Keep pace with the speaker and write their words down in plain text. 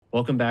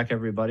Welcome back,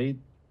 everybody.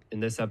 In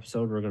this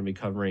episode, we're going to be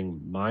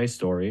covering my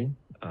story,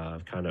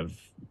 kind of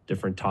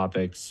different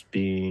topics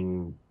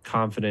being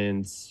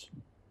confidence,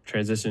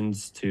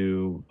 transitions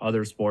to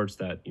other sports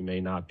that you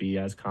may not be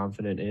as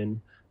confident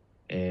in,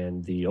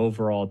 and the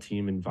overall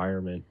team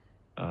environment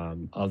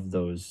of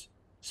those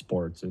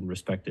sports in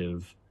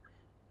respective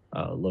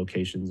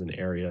locations and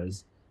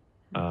areas.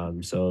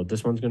 So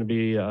this one's going to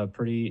be a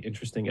pretty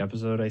interesting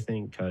episode, I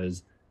think,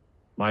 because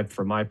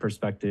from my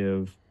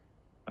perspective,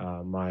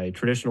 my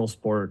traditional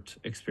sport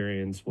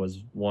experience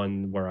was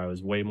one where I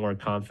was way more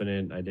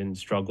confident. I didn't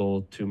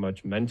struggle too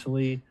much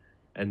mentally.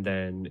 And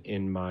then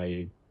in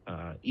my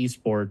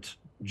esport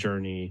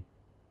journey,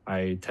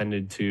 I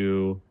tended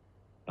to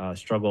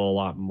struggle a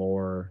lot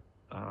more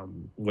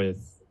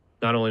with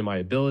not only my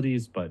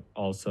abilities, but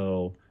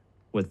also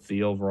with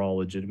the overall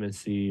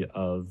legitimacy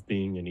of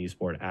being an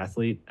esport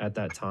athlete at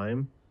that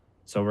time.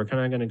 So we're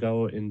kind of going to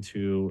go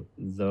into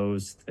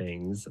those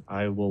things.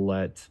 I will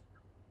let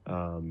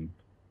um,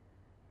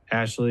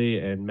 Ashley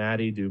and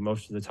Maddie do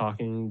most of the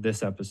talking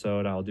this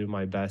episode. I'll do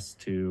my best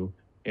to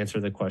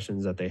answer the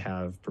questions that they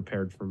have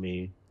prepared for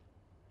me.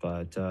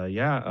 But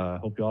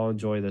hope you all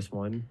enjoy this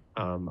one.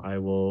 I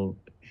will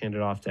hand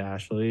it off to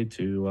Ashley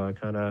to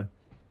kind of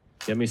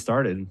get me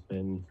started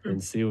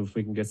and see if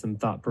we can get some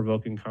thought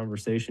provoking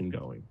conversation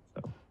going.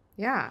 So.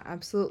 Yeah,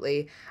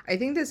 absolutely. I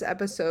think this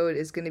episode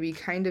is going to be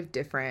kind of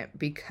different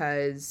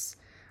because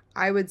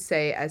I would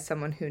say, as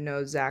someone who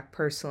knows Zach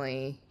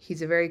personally,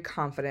 he's a very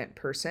confident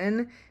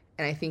person.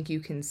 And I think you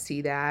can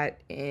see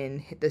that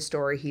in the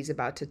story he's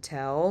about to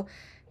tell.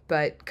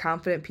 But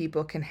confident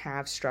people can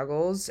have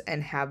struggles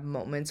and have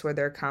moments where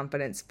their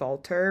confidence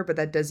falter, but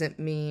that doesn't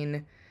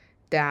mean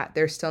that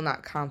they're still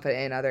not confident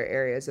in other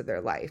areas of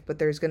their life, but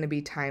there's going to be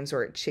times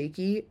where it's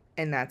shaky,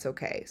 and that's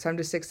okay. So I'm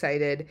just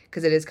excited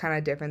because it is kind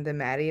of different than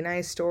Maddie and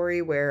I's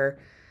story, where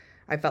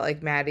I felt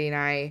like Maddie and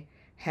I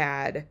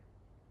had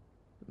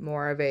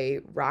more of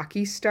a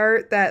rocky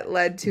start that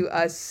led to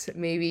us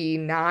maybe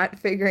not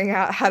figuring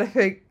out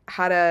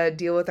how to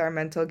deal with our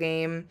mental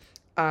game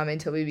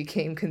until we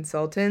became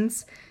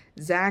consultants.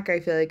 Zach,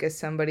 I feel like, is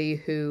somebody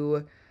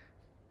who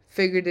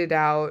figured it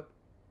out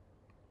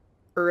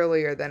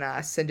earlier than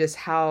us, and just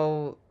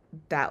how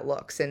that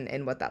looks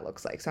and what that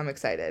looks like. So I'm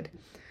excited.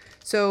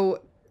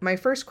 So my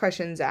first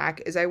question, Zach,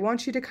 is I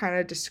want you to kind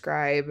of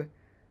describe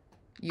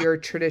your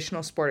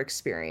traditional sport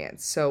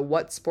experience. So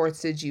what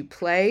sports did you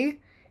play,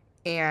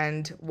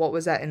 and what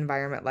was that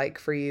environment like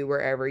for you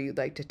wherever you'd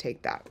like to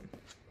take that?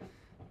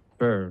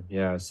 Sure.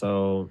 Yeah.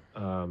 So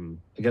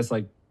I guess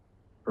like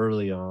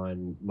early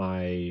on,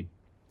 my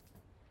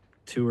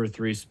two or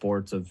three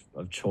sports of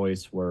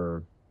choice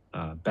were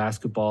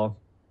basketball.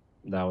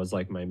 That was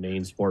like my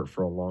main sport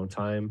for a long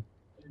time.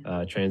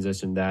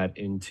 Transitioned that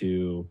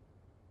into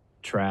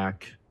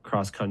track,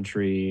 cross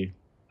country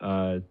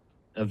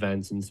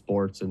events and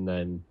sports, and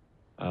then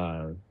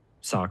uh,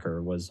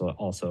 soccer was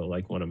also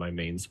like one of my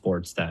main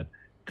sports that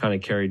kind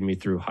of carried me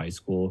through high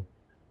school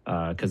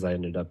because I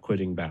ended up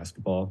quitting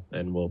basketball,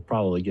 and we'll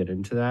probably get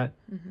into that.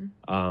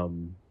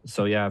 Mm-hmm.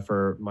 So yeah,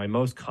 for my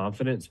most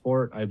confident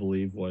sport, I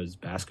believe was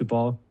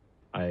basketball.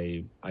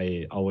 I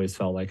always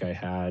felt like I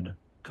had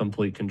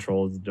complete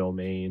control of the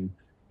domain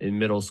in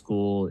middle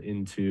school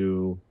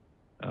into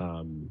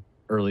um,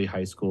 early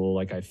high school.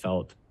 Like I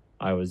felt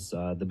I was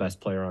the best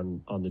player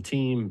on the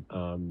team,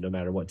 no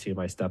matter what team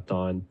I stepped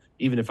on.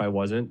 Even if I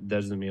wasn't,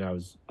 doesn't mean I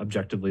was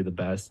objectively the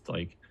best.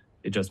 Like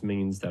it just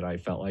means that I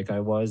felt like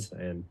I was,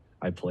 and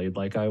I played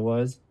like I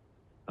was.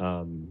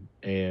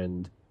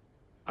 And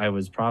I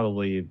was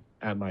probably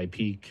at my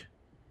peak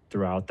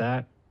throughout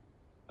that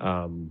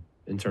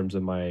in terms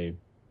of my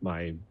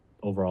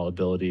overall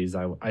abilities.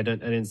 I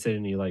didn't set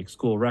any like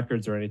school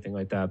records or anything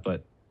like that,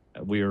 but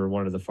we were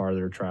one of the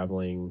farther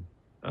traveling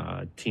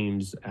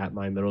teams at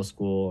my middle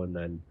school, and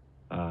then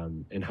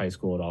in high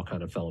school it all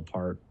kind of fell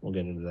apart. We'll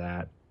get into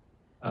that.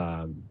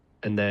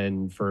 And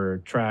then for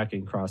track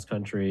and cross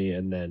country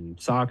and then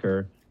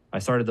soccer, I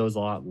started those a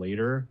lot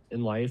later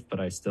in life, but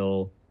I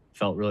still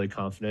felt really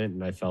confident,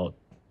 and I felt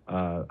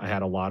I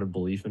had a lot of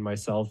belief in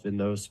myself in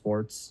those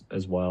sports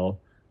as well.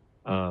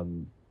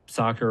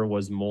 Soccer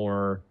was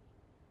more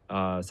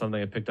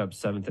something I picked up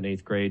seventh and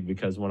eighth grade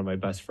because one of my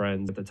best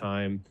friends at the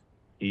time,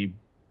 he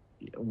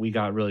we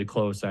got really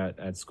close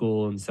at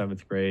school in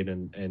seventh grade,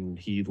 and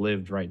he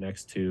lived right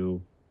next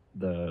to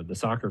the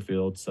soccer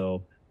field.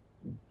 So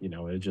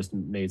it just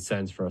made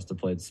sense for us to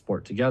play the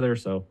sport together.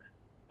 So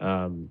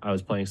I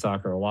was playing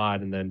soccer a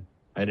lot, and then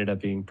I ended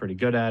up being pretty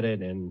good at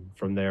it. And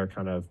from there,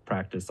 kind of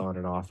practiced on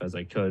and off as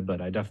I could.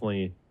 But I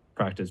definitely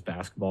practiced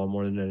basketball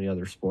more than any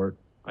other sport,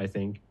 I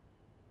think.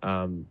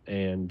 And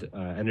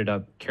ended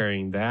up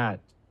carrying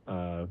that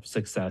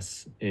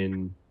success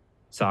in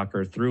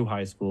soccer through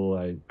high school.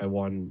 I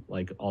won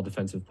like all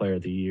defensive player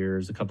of the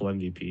years, a couple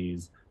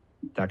MVPs,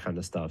 that kind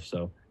of stuff.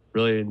 So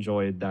really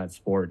enjoyed that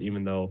sport,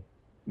 even though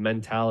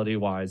mentality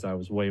wise, I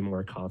was way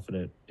more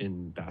confident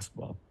in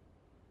basketball.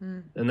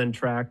 Mm. And then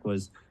track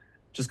was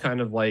just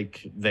kind of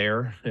like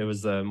there. It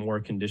was a more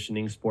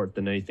conditioning sport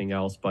than anything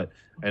else, but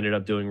I ended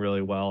up doing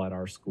really well at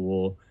our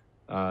school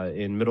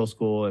in middle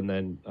school, and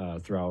then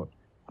throughout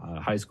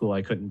high school,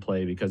 I couldn't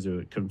play because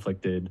it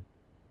conflicted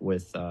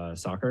with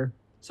soccer.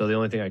 So the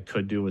only thing I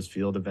could do was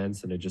field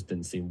events, and it just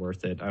didn't seem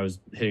worth it. I was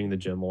hitting the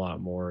gym a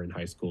lot more in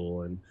high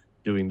school and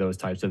doing those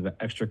types of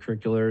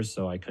extracurriculars,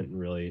 so I couldn't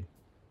really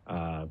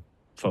uh,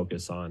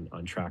 focus on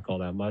track all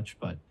that much.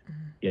 But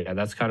yeah,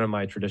 that's kind of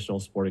my traditional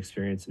sport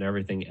experience, and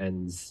everything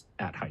ends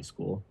at high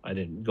school. I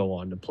didn't go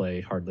on to play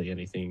hardly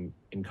anything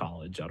in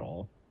college at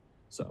all.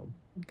 So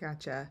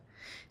Gotcha.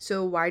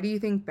 So why do you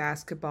think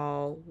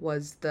basketball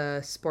was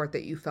the sport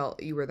that you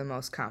felt you were the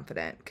most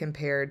confident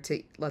compared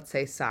to, let's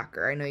say,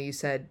 soccer? I know you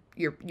said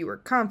you were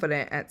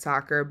confident at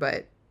soccer,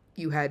 but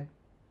you had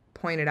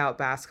pointed out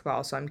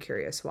basketball, so I'm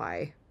curious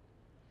why.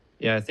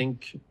 yeah, I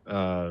think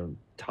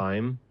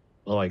time.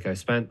 Like I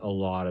spent a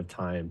lot of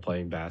time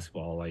playing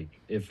basketball. Like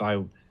if I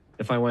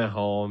went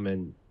home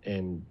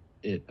and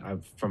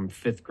from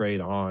fifth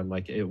grade on,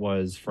 like it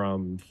was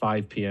from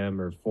 5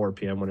 p.m. or 4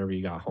 p.m. whenever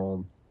you got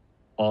home,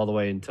 all the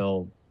way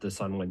until the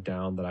sun went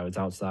down, that I was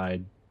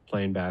outside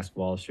playing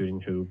basketball,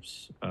 shooting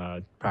hoops,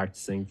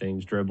 practicing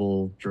things,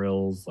 dribble,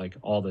 drills, like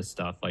all this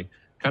stuff. Like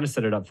kind of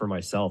set it up for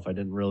myself. I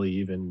didn't really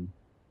even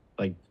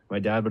like my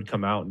dad would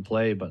come out and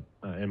play, but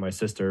and my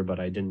sister, but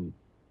I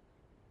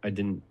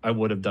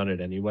would have done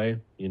it anyway,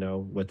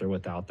 with or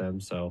without them.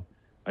 So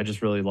I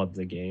just really loved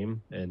the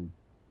game, and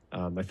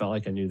I felt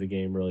like I knew the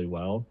game really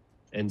well.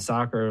 And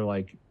soccer,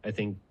 like I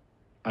think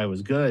I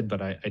was good,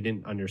 but I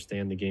didn't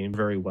understand the game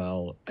very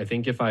well. I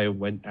think if I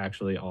went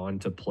actually on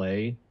to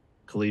play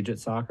collegiate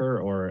soccer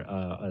or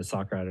a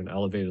soccer at an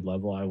elevated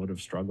level, I would have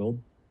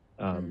struggled,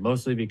 Mm,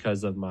 mostly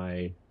because of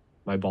my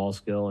ball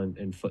skill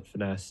and foot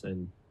finesse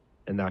and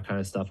that kind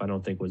of stuff. I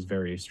don't think was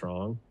very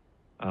strong.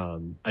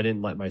 I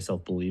didn't let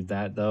myself believe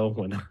that though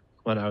when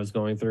when I was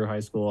going through high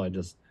school. I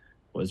just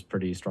was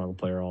pretty strong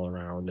player all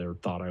around, or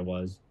thought I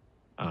was,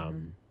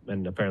 mhm,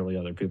 and apparently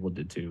other people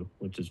did too,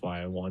 which is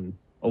why I won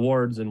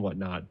awards and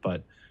whatnot.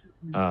 But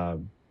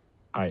um,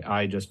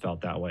 I just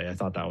felt that way. I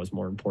thought that was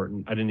more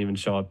important. I didn't even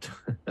show up.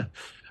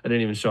 I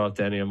didn't even show up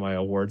to any of my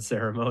award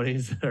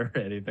ceremonies or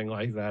anything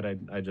like that.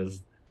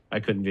 I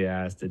couldn't be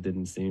asked. It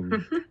didn't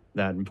seem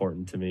that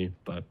important to me.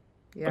 But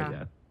yeah.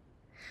 yeah.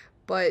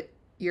 But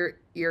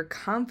your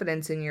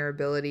confidence in your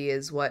ability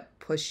is what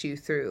pushed you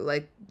through.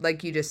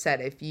 Like you just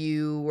said, if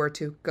you were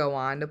to go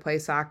on to play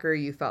soccer,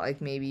 you felt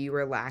like maybe you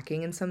were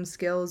lacking in some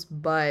skills,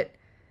 but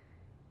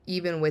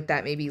even with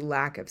that maybe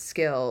lack of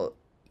skill,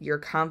 your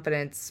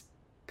confidence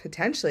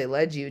potentially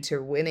led you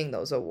to winning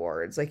those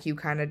awards. Like you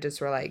kind of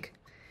just were like,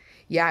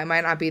 yeah, I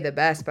might not be the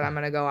best, but I'm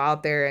going to go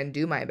out there and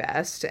do my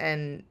best.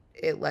 And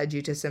it led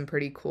you to some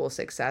pretty cool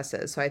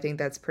successes. So I think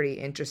that's pretty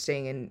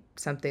interesting, and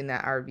something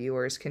that our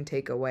viewers can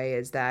take away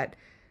is that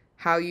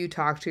how you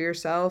talk to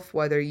yourself,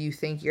 whether you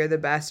think you're the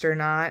best or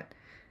not,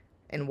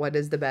 and what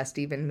does the best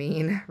even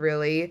mean,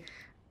 really,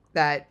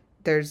 that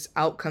there's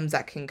outcomes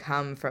that can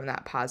come from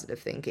that positive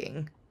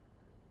thinking.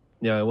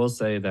 Yeah, I will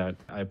say that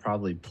I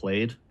probably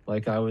played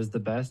like I was the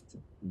best,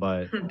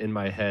 but in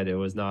my head, it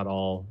was not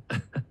all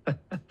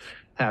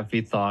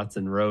happy thoughts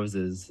and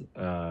roses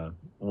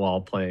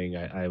while playing.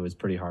 I was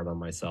pretty hard on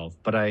myself,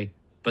 but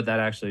that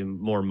actually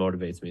more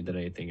motivates me than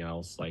anything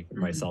else. Like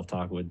my Mhm. self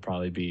talk would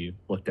probably be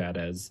looked at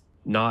as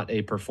not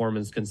a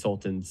performance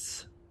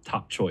consultant's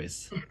top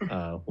choice,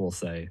 we'll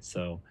say.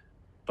 So,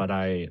 but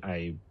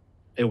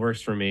it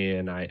works for me,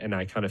 and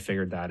I kind of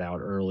figured that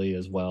out early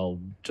as well.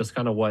 Just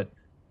kind of what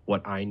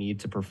I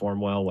need to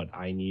perform well, what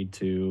I need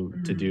to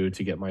Mhm. do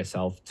to get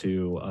myself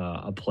to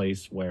a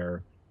place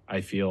where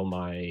I feel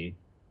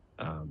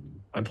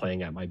I'm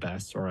playing at my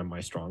best or I'm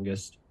my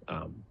strongest,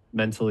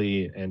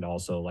 mentally, and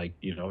also like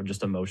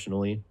just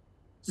emotionally. Mhm.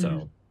 So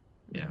Mm.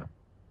 yeah.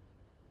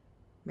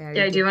 Yeah,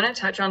 Maddie, I do did want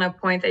to touch on a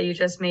point that you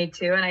just made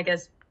too, and I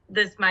guess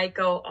this might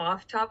go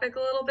off topic a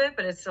little bit,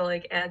 but it still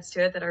like adds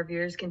to it that our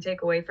viewers can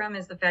take away from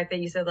is the fact that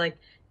you said like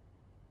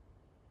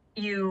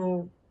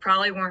you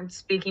probably weren't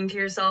speaking to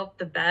yourself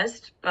the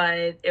best,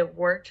 but it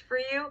worked for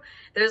you.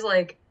 There's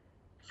like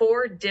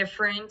four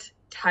different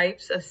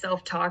types of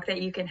self-talk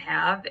that you can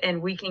have,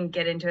 and we can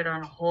get into it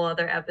on a whole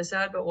other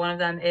episode, but one of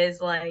them is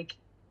like,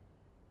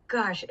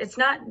 gosh, it's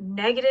not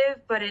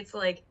negative, but it's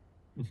like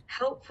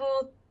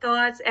helpful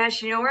thoughts.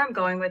 Ash, you know where I'm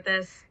going with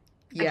this?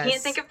 I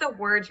can't think yes. of the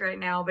words right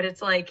now, but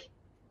it's like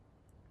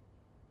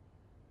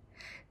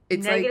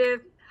It's like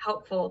negative,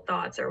 helpful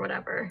thoughts or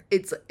whatever.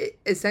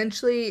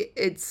 essentially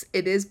it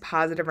is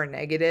positive or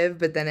negative,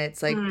 but then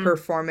it's like Mm,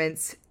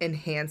 performance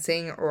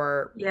enhancing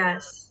or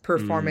yes. Mm.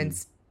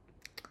 performance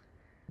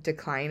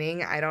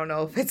declining. I don't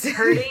know if it's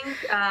Hurting.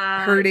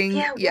 hurting.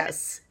 Yeah, what?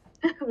 Yes.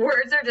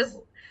 Words are just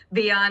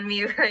beyond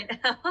me right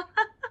now.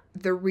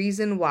 The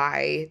reason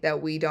why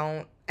that we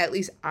don't, at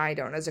least I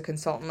don't as a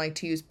consultant, like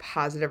to use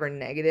positive or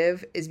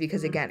negative is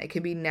because Mm, again, it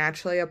can be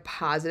naturally a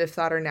positive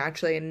thought or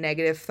naturally a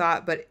negative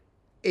thought, but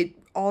it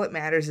all it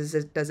matters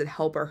is does it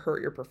help or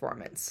hurt your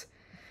performance.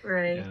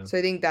 right. Yeah. So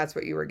I think that's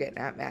what you were getting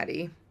at,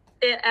 Maddie.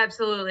 It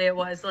absolutely it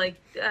was like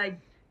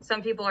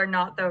some people are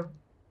not the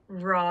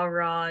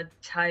rah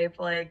type,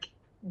 like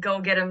go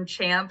get him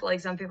champ. Like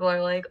some people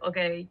are like,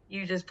 okay,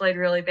 you just played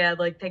really bad,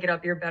 like pick it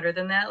up, you're better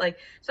than that. Like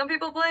some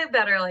people play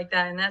better like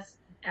that, and that's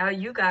how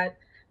you got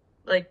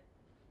like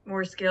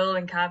more skill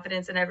and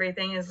confidence and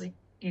everything, is like,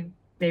 you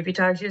maybe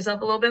talk to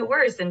yourself a little bit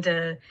worse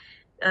into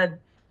a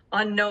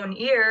unknown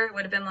ear.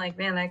 Would have been like,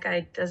 man, that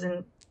guy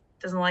doesn't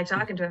like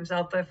talking to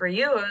himself. But for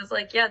you, it was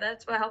like, yeah,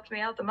 that's what helped me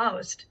out the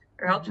most,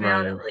 or helped me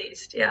out Right. at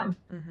least. Yeah.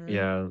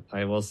 Yeah,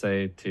 I will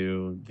say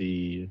too,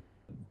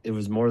 it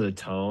was more the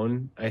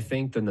tone, I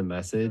think, than the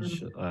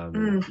message.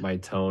 My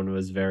tone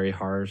was very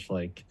harsh,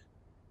 like,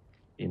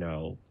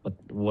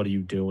 what are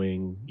you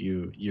doing?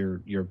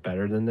 You're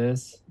better than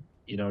this,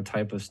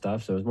 type of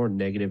stuff. So it was more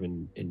negative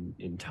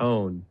in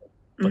tone,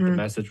 but the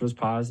message was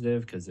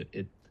positive because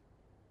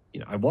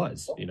I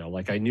was,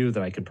 like I knew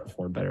that I could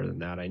perform better than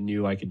that. I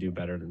knew I could do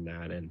better than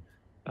that. And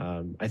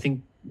I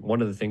think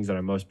one of the things that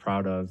I'm most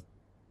proud of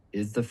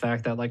is the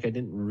fact that like I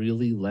didn't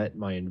really let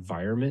my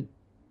environment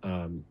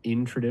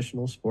in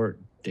traditional sport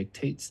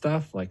dictate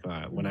stuff. Like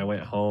when I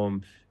went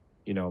home,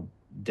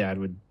 dad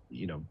would,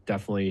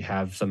 definitely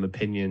have some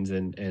opinions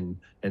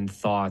and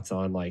thoughts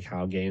on like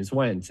how games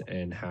went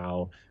and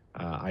how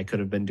I could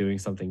have been doing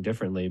something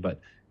differently. But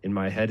in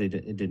my head,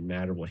 it didn't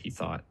matter what he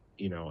thought,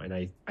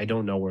 and I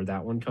don't know where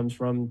that one comes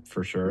from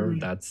for sure.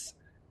 That's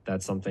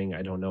something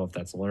I don't know if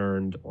that's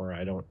learned, or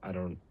I don't, I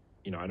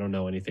don't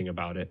know anything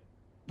about it.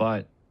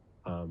 But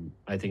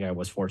I think I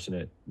was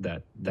fortunate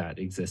that that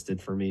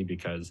existed for me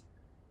because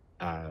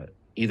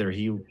either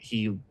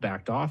he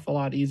backed off a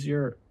lot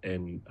easier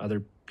and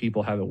other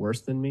people have it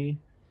worse than me,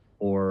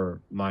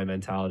 or my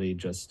mentality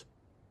just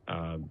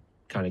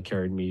kind of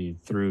carried me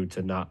through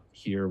to not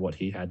hear what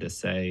he had to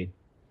say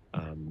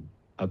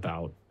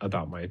about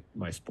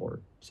my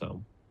sport.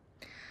 So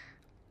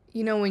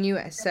When you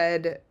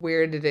said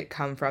where did it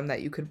come from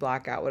that you could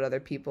block out what other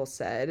people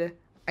said,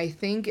 I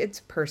think it's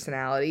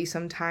personality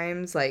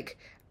sometimes. Like,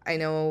 I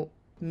know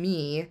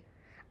me,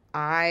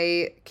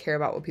 I care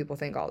about what people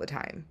think all the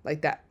time.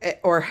 Like that,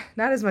 or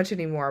not as much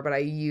anymore, but I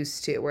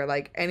used to, where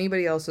like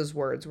anybody else's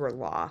words were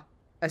law,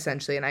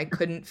 essentially. And I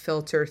couldn't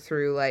filter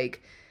through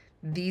like,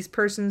 these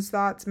person's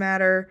thoughts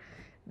matter.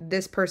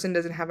 This person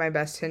doesn't have my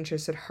best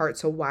interest at heart,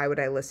 so why would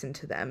I listen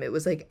to them? It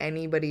was like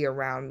anybody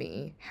around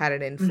me had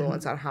an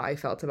influence on how I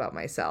felt about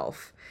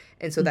myself.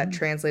 And so that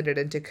translated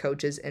into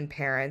coaches and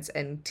parents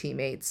and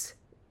teammates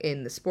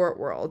in the sport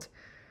world.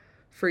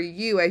 For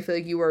you, I feel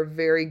like you are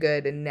very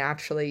good and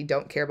naturally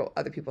don't care about what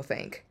other people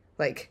think,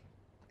 like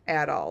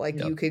at all. Like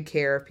Yep. you could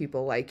care if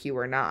people like you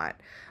or not,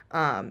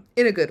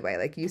 in a good way.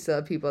 Like you still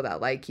have people that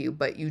like you,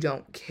 but you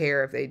don't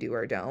care if they do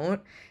or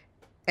don't.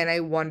 And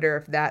I wonder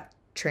if that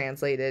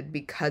translated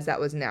because that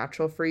was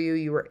natural for you.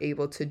 You were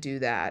able to do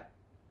that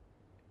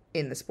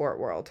in the sport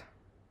world.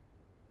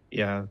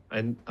 Yeah,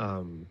 and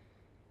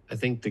I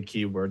think the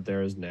key word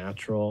there is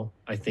natural.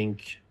 I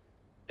think,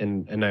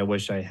 and I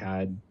wish I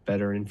had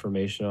better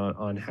information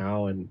on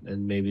how, and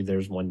maybe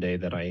there's one day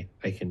that I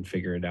can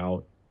figure it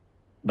out.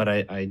 But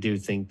I do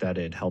think that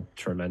it helped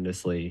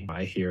tremendously.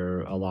 I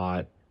hear a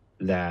lot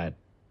that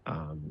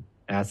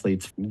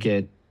athletes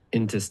get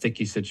into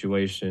sticky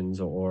situations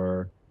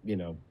or,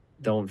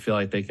 don't feel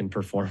like they can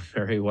perform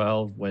very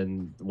well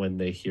when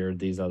they hear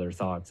these other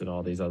thoughts and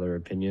all these other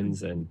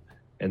opinions and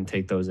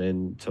take those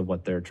into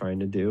what they're trying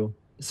to do.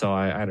 So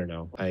I don't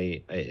know.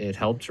 It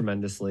helped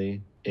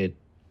tremendously.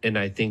 And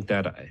I think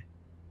that I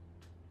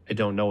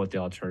don't know what the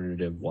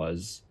alternative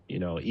was.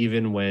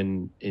 Even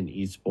when in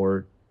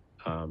esport,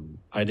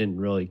 I didn't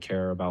really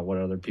care about what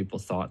other people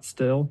thought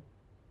still,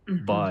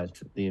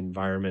 but the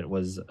environment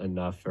was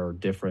enough or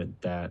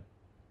different that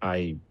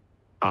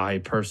I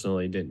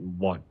personally didn't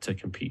want to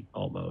compete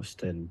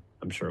almost, and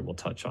I'm sure we'll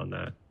touch on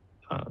that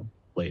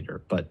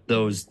later. But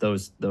those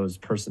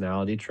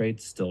personality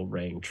traits still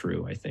rang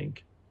true, I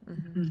think.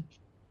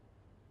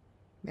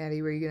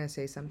 Maddie, were you gonna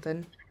say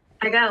something?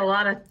 I got a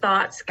lot of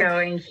thoughts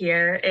going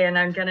here, and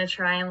I'm gonna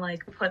try and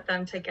like put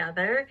them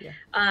together.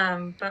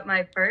 Yeah. But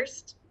my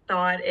first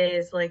thought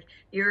is like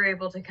you were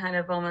able to kind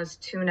of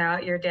almost tune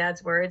out your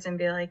dad's words and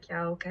be like,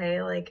 yeah,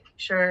 okay, like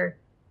sure.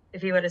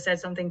 If he would have said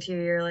something to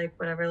you, you're like,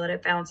 whatever, let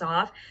it bounce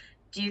off.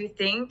 Do you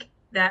think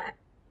that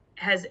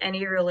has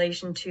any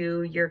relation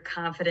to your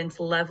confidence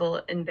level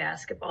in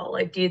basketball?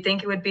 Like, do you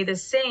think it would be the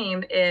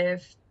same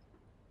if,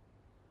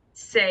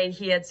 say,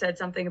 he had said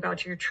something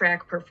about your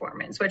track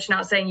performance, which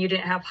not saying you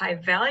didn't have high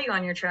value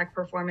on your track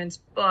performance,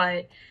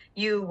 but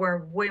you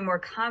were way more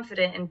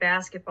confident in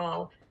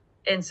basketball.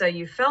 And so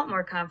you felt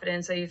more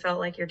confident. So you felt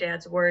like your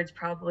dad's words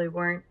probably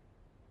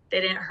they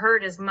didn't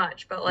hurt as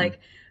much, but like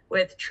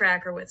with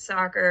track or with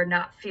soccer,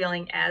 not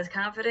feeling as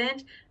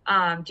confident,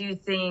 do you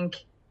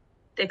think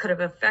they could have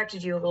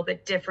affected you a little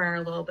bit different or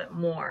a little bit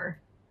more?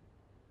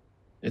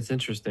 It's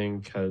interesting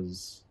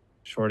because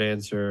short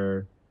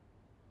answer,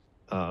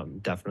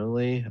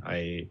 definitely.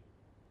 I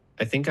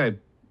think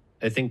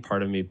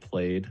part of me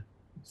played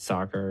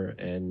soccer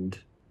and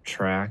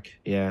track.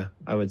 Yeah,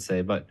 I would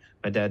say, but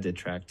my dad did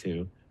track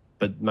too.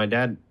 But my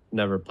dad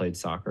never played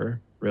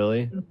soccer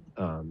really.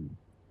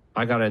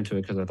 I got into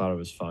it because I thought it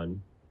was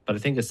fun. But I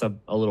think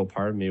a little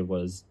part of me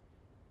was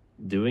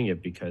doing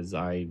it because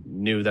I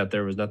knew that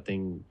there was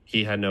nothing,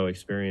 he had no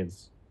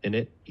experience in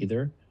it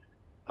either.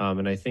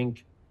 And I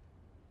think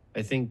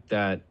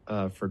that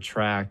for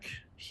track,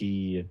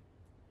 he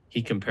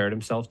compared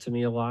himself to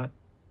me a lot.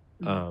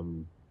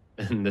 Um,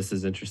 and this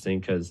is interesting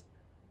because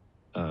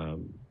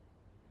um,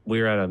 we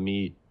were at a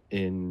meet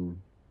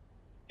in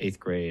eighth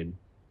grade,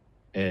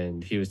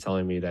 and he was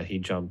telling me that he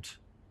jumped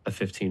a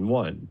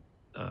 15-1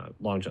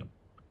 long jump,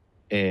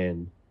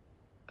 and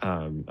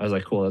I was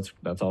like, cool,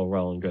 that's all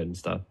well and good and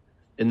stuff.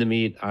 In the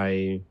meet,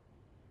 I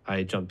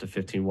jumped to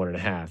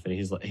 15-1.5,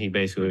 and he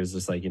basically was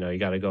just like, you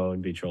got to go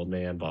and beat your old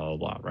man, blah blah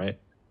blah, right?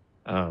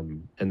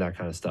 And that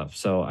kind of stuff.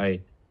 So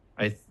I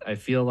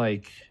feel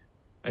like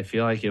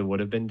it would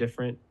have been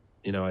different.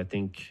 I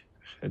think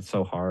it's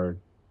so hard.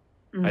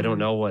 I don't Mhm.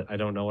 know what I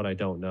don't know what I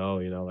don't know.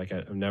 Like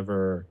I've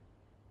never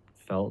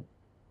felt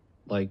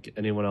like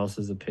anyone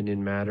else's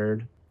opinion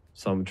mattered.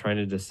 So I'm trying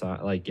to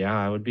decide. Like, yeah,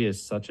 I would be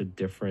such a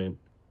different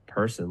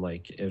person.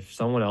 Like if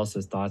someone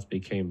else's thoughts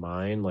became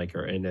mine, like,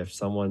 and if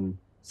someone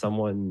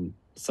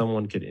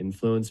could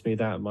influence me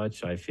that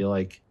much, I feel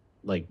like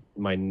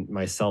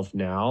myself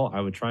now,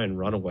 I would try and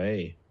run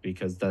away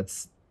because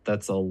that's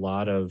a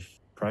lot of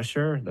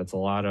pressure. That's a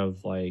lot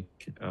of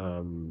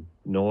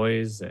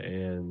noise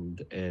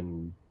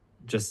and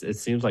just it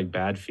seems like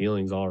bad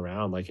feelings all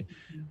around. Like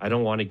I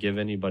don't want to give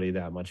anybody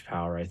that much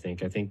power. I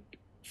think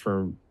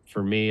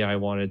for me, I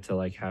wanted to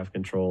like have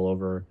control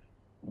over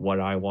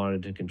what I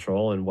wanted to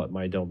control and what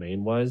my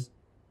domain was.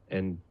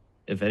 And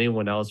if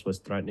anyone else was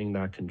threatening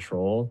that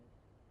control,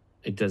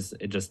 it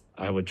just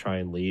I would try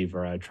and leave,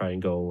 or I'd try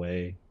and go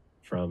away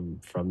from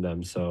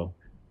them. So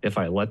if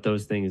I let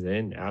those things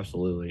in,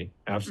 absolutely,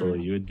 absolutely,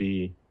 Mhm. you would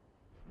be.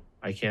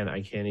 I can't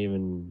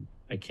even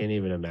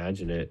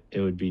imagine it. It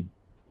would be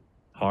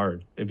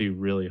hard. It'd be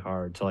really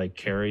hard to like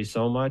carry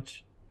so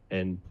much.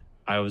 And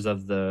I was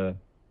of the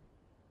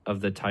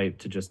type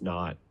to just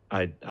not.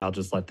 I'll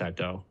just let that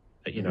go.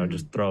 Mhm.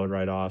 Just throw it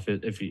right off.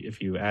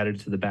 If you add it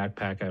to the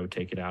backpack, I would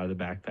take it out of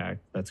the backpack.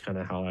 That's kind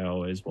of how I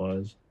always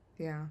was.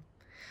 Yeah.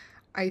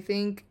 I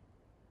think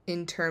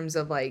in terms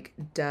of like,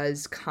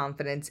 does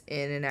confidence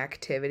in an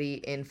activity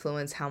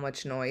influence how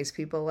much noise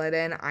people let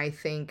in? I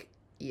think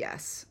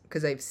yes,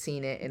 because I've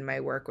seen it in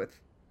my work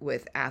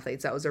with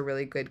athletes. That was a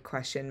really good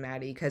question,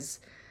 Maddie, because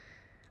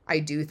I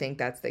do think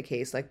that's the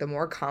case. Like the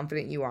more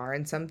confident you are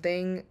in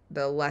something,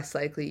 the less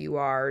likely you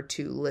are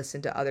to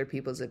listen to other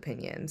people's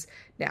opinions.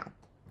 Now,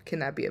 can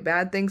that be a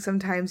bad thing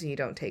sometimes and you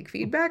don't take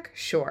feedback?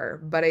 Sure.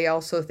 But I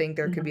also think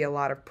there could be Mhm. a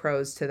lot of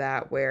pros to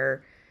that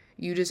where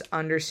you just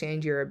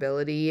understand your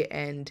ability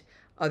and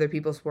other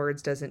people's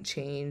words doesn't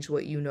change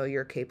what you know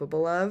you're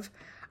capable of.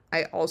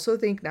 I also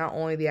think not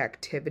only the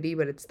activity,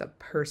 but it's the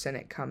person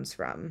it comes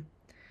from.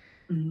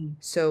 Mhm.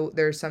 So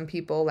there's some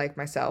people like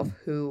myself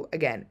who,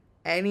 again,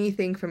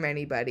 anything from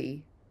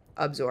anybody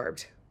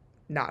absorbed,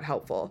 not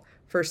helpful.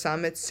 For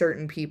some, it's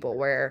certain people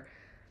where,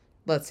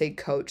 let's say,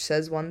 coach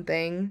says one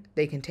thing,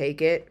 they can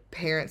take it.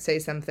 Parents say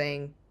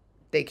something,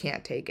 they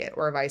can't take it,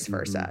 or vice Hmm.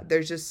 versa.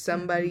 There's just Mhm.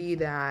 somebody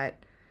that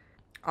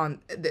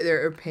on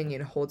their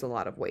opinion holds a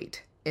lot of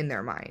weight in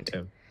their mind.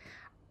 Yeah.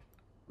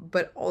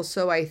 But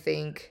also, I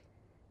think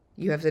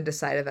you have to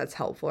decide if that's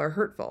helpful or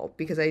hurtful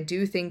because I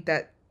do think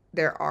that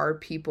there are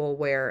people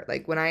where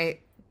like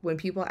when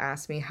people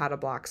ask me how to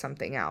block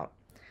something out,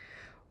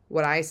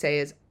 what I say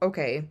is,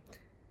 okay,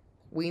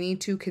 we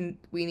need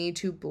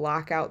to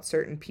block out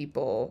certain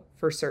people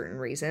for certain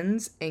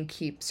reasons and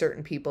keep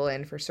certain people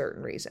in for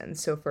certain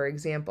reasons. So for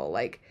example,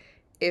 like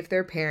if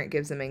their parent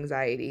gives them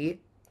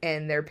anxiety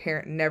and their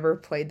parent never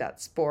played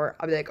that sport,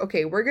 I'll be like,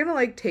 okay, we're going to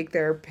like take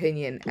their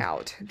opinion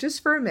out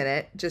just for a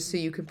minute just so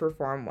you can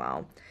perform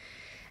well.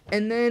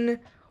 And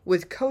then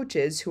with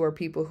coaches who are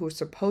people who are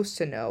supposed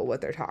to know what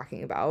they're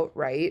talking about,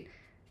 right?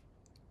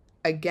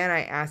 Again,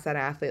 I ask that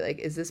athlete, like,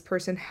 is this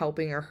person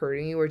helping or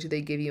hurting you, or do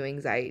they give you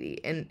anxiety?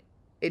 And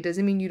it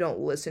doesn't mean you don't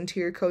listen to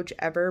your coach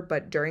ever,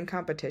 but during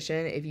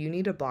competition, if you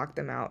need to block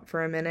them out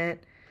for a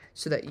minute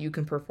so that you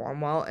can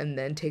perform well and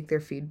then take their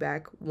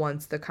feedback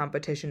once the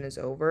competition is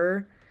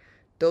over,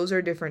 those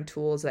are different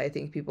tools that I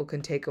think people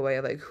can take away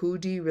of like, who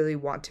do you really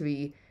want to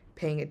be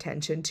paying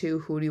attention to?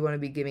 Who do you want to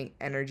be giving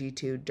energy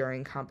to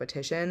during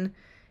competition?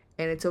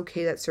 And it's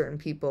okay that certain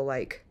people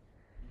like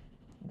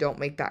don't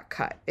make that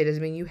cut. It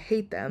doesn't mean you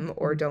hate them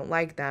or Mhm. don't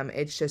like them.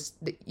 It's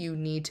just that you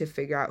need to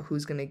figure out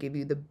who's going to give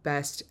you the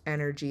best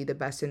energy, the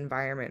best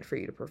environment for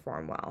you to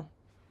perform well.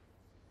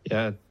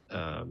 Yeah.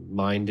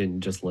 Mine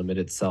didn't just limit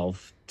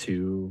itself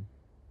to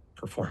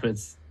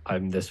performance.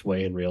 I'm this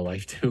way in real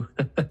life too.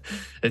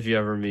 If you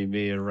ever meet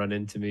me and run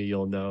into me,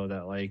 you'll know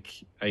that like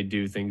I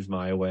do things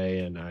my way,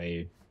 and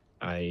I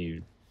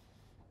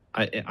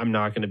I'm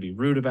not going to be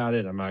rude about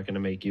it. I'm not going to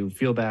make you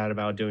feel bad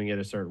about doing it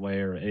a certain way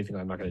or anything.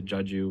 I'm not going to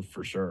judge you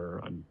for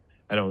sure.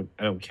 I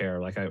don't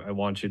care. Like I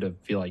want you to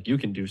feel like you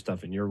can do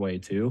stuff in your way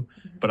too,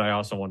 but I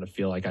also want to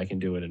feel like I can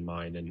do it in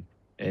mine,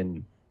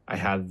 and I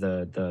have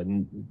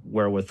the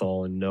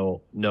wherewithal and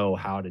know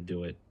how to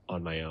do it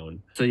on my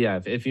own. So yeah,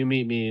 if you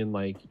meet me and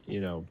like,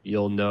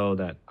 you'll know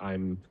that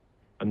I'm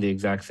the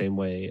exact same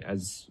way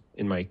as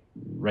in my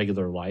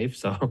regular life.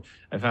 So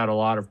I've had a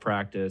lot of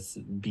practice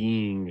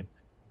being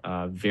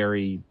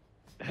very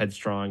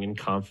headstrong and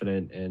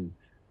confident, and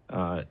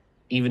uh,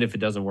 even if it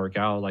doesn't work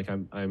out, like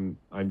I'm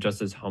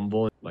just as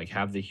humble, like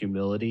have the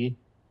humility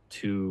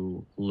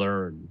to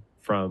learn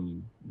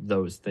from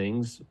those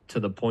things to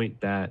the point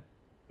that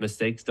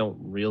mistakes don't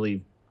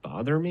really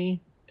bother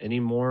me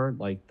anymore.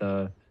 Like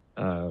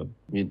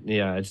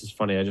yeah, it's just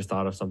funny. I just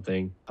thought of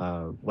something.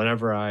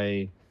 Whenever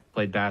I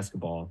played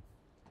basketball,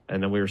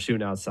 and then we were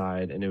shooting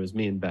outside, and it was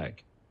me and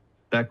Beck.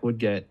 Beck would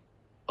get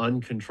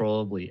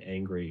uncontrollably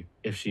angry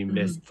if she Mhm.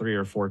 missed 3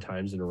 or 4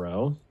 times in a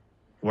row,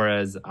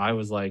 whereas I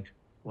was like,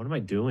 "What am I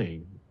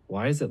doing?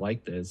 Why is it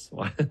like this?"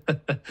 Why?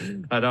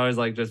 I'd always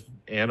like just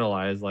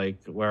analyze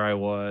like where I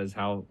was,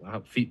 how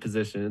feet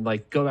position, and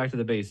like go back to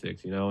the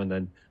basics, and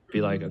then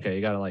be like, Mhm. okay,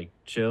 you gotta like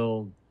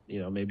chill,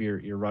 maybe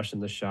you're rushing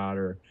the shot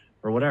or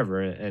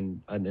whatever,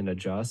 and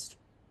adjust,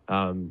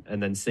 and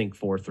then sink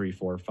 4, 3,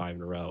 4, 5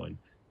 in a row.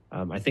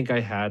 And I think I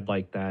had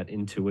like that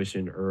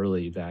intuition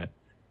early that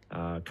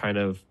kind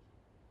of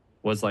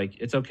was like,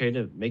 it's okay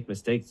to make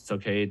mistakes. It's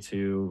okay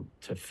to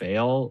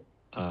fail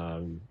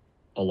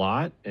a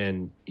lot,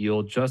 and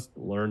you'll just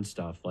learn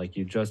stuff. Like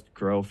you just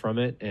grow from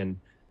it. And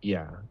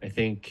yeah, I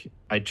think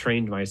I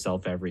trained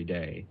myself every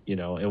day.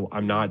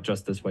 I'm not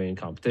just this way in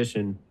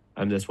competition.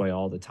 I'm this way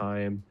all the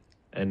time.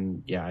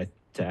 And yeah,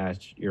 to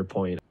ask your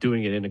point,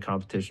 doing it in a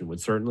competition would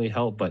certainly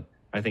help, but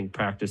I think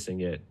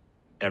practicing it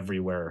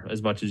everywhere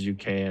as much as you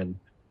can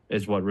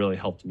is what really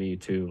helped me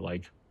to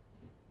like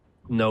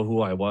know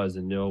who I was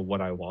and know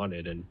what I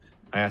wanted. And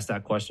I asked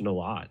that question a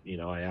lot.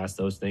 I asked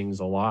those things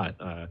a lot.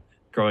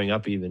 Growing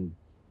up, even,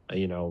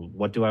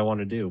 what do I want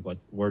to do?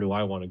 Where do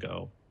I want to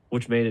go?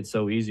 Which made it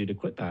so easy to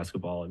quit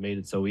basketball. It made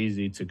it so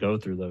easy to go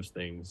through those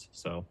things.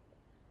 So,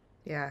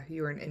 Yeah,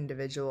 you were an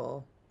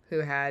individual who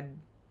had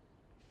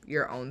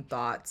your own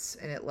thoughts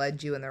and it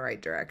led you in the right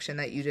direction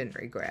that you didn't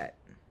regret.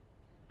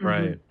 Mhm.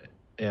 right.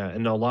 Yeah.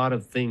 And a lot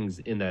of things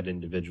in that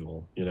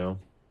individual,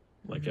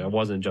 like it Mm-hmm.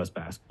 wasn't just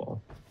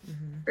basketball.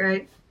 Mm-hmm.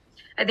 Right.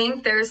 I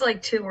think there's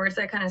like two words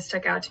that kind of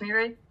stuck out to me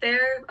right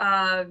there.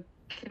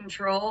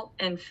 Control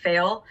and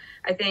fail.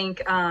 I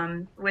think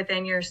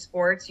within your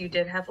sports, you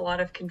did have a lot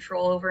of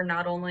control over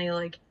not only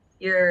like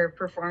your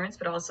performance,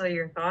 but also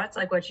your thoughts.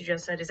 Like what you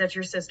just said. Is that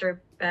your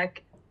sister,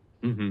 Beck?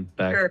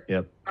 Back. Or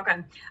Yep. okay.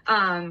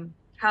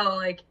 How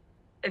like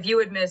if you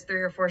would miss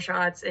 3 or 4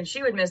 shots and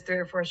she would miss 3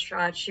 or 4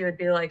 shots, she would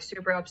be like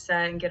super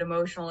upset and get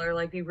emotional or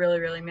like be really,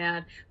 really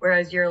mad.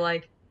 Whereas you're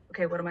like,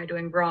 okay, what am I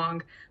doing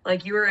wrong?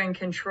 Like you were in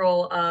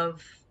control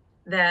of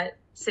that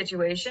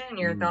situation and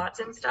your Mm, thoughts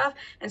and stuff.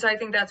 And so I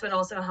think that's what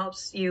also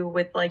helps you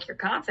with like your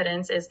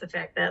confidence is the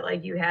fact that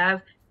like you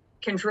have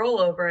control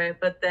over it.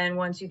 But then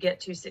once you get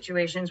to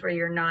situations where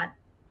you're not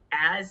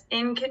as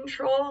in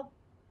control,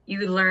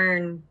 you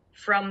learn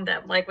from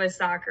them. Like with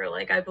soccer,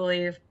 like I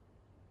believe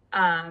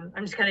I'm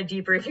just kind of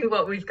debriefing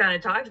what we've kind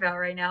of talked about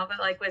right now, but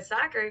like with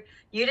soccer,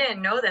 you didn't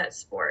know that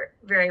sport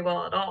very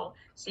well at all.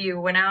 So you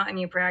went out and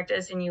you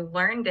practiced and you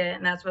learned it,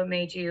 and that's what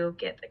made you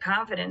get the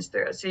confidence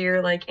through. So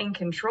you're like in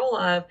control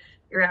of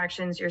your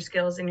actions, your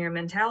skills, and your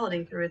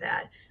mentality through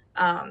that.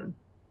 Um,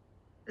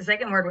 the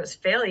second word was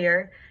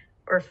failure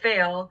or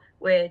fail,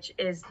 which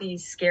is the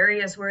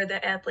scariest word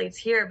that athletes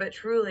hear, but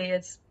truly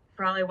it's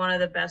probably one of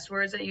the best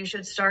words that you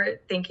should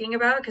start thinking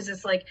about because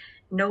it's like,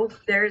 no,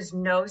 there's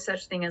no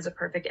such thing as a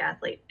perfect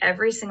athlete.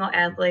 Every single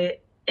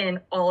athlete in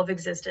all of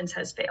existence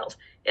has failed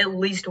at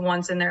least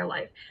once in their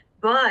life.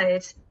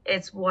 But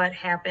it's what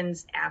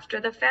happens after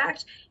the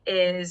fact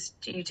is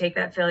do you take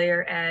that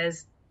failure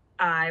as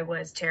I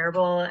was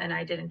terrible and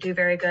I didn't do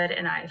very good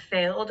and I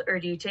failed? Or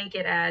do you take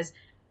it as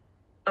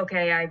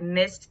okay, I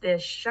missed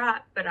this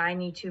shot, but I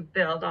need to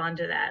build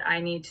onto that. I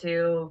need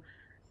to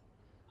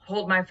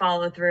hold my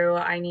follow through.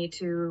 I need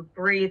to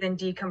breathe and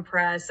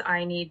decompress.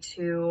 I need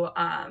to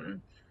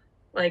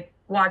like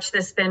watch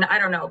the spin. I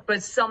don't know,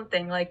 but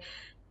something like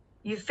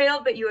you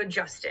failed, but you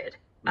adjusted.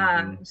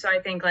 mm-hmm. So I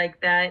think like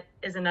that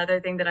is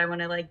another thing that I want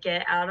to like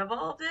get out of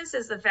all of this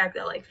is the fact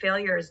that like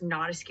failure is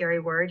not a scary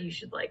word. You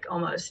should like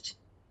almost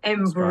Strive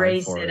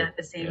embrace for it it. at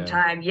the same Yeah.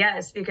 time.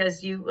 Yes,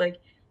 because you like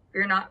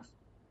you're not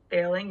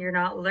failing, you're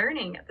not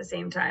learning at the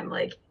same time.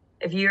 Like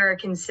if you're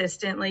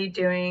consistently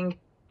doing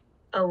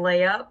a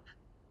layup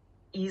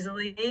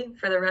easily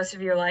for the rest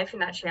of your life and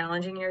not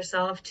challenging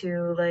yourself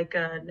to like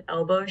an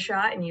elbow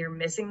shot and you're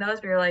missing those,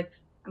 but you're like,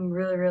 I'm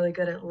really, really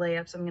good at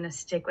layups. I'm going to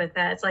stick with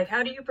that. It's like,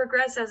 how do you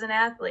progress as an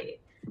athlete?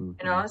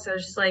 Mm-hmm. So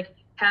it's just like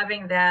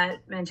having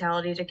that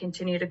mentality to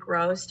continue to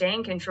grow, stay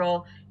in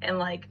control, and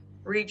like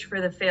reach for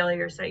the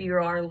failures that you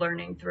are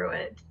learning through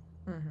it.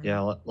 Mm-hmm.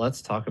 Yeah,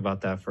 let's talk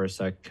about that for a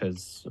sec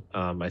because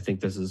I think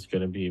this is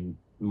going to be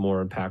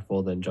more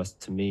impactful than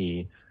just to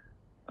me.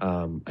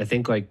 I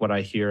think like what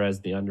I hear as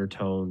the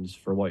undertones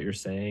for what you're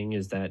saying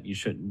is that you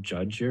shouldn't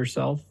judge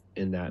yourself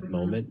in that Mm-hmm.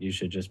 moment. You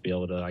should just be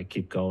able to like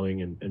keep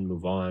going and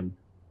move on.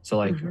 So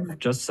like Mm-hmm.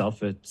 just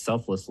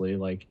selflessly,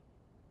 like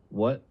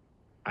what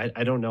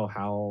I don't know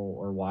how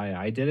or why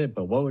I did it,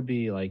 but what would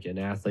be like an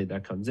athlete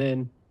that comes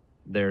in,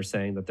 they're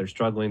saying that they're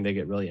struggling, they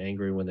get really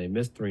angry when they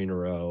miss three in a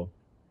row.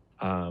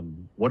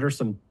 What are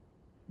some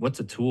what's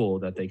a tool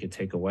that they could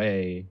take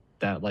away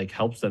that like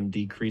helps them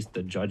decrease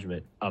the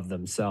judgment of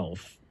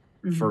themselves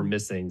for Mhm.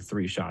 missing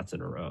three shots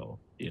in a row,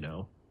 you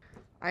know?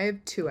 I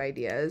have two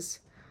ideas.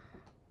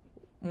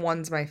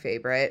 One's my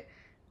favorite.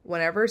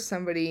 Whenever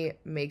somebody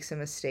makes a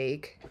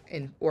mistake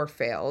or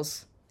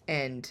fails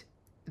and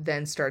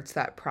then starts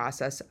that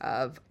process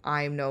of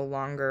I'm no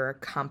longer a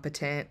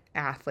competent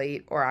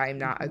athlete or I'm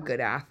not a Mhm. good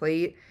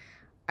athlete,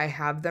 I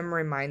have them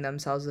remind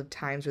themselves of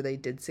times where they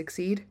did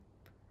succeed,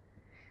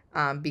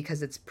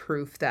 because it's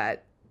proof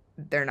that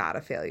they're not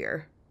a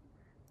failure.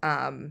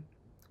 Um,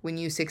 when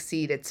you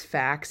succeed, it's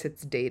facts,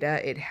 it's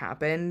data, it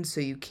happened, so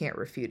you can't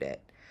refute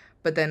it.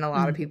 But then a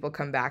lot of Mhm. people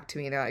come back to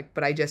me and they're like,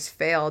 but I just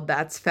failed.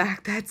 That's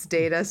fact, that's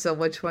data. So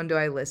which one do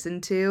I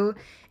listen to?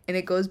 And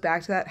it goes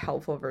back to that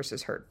helpful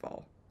versus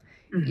hurtful.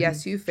 Mhm.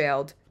 Yes, you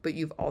failed, but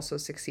you've also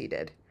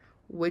succeeded.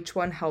 Which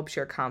one helps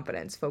your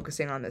confidence?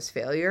 Focusing on this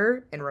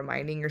failure and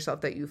reminding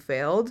yourself that you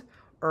failed,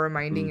 or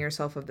reminding Mm,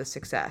 yourself of the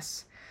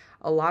success?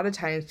 A lot of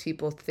times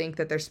people think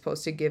that they're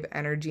supposed to give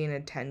energy and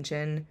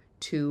attention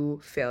to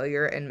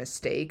failure and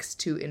mistakes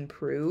to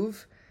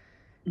improve.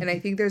 And I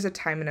Mhm. think there's a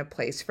time and a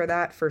place for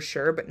that for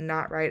sure, but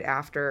not right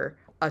after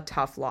a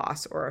tough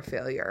loss or a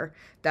failure.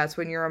 That's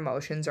when your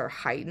emotions are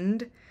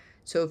heightened.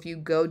 So if you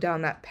go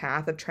down that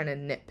path of trying to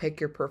nitpick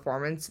your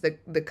performance,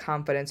 the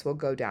confidence will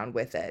go down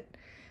with it.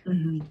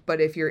 Mhm. But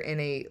if you're in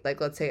a,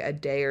 like, let's say a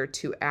day or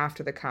two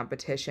after the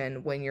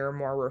competition when you're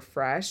more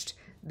refreshed,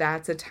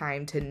 that's a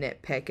time to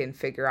nitpick and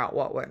figure out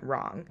what went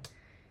wrong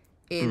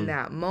in mm,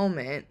 that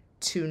moment,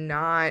 to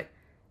not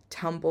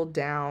tumble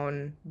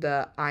down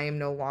the I am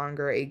no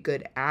longer a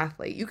good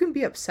athlete. You can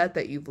be upset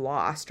that you've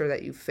lost or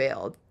that you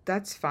failed.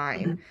 That's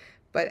fine. Mhm.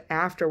 But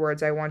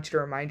afterwards, I want you to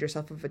remind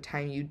yourself of a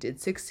time you did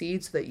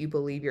succeed so that you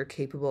believe you're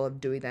capable of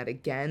doing that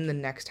again the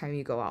next time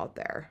you go out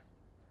there.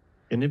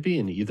 can it be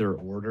in either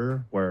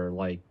order where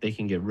like they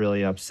can get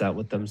really upset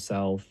with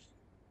themselves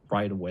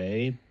right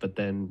away, but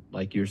then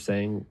like you're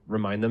saying,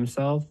 remind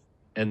themselves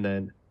and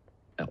then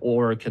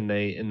or can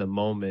they in the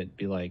moment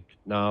be like,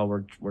 no,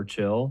 we're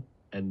chill,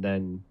 and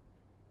then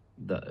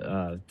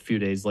the few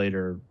days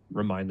later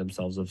remind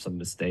themselves of some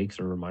mistakes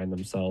or remind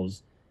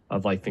themselves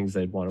of like things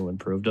they'd want to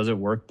improve? Does it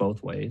work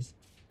both ways?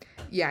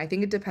 Yeah, I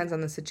think it depends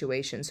on the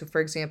situation. So,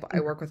 for example, I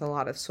Mhm. work with a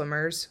lot of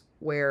swimmers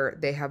where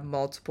they have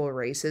multiple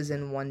races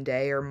in one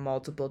day or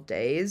multiple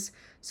days.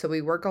 So,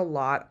 we work a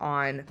lot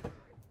on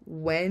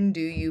when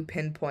do you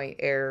pinpoint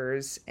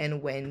errors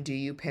and when do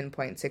you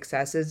pinpoint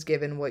successes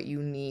given what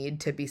you need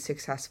to be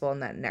successful in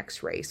that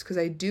next race. Because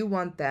I do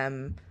want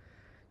them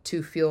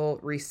to feel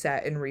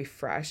reset and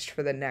refreshed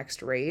for the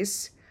next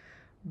race,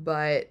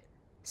 but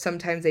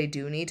sometimes they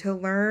do need to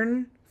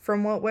learn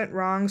from what went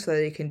wrong so that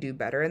they can do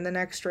better in the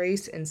next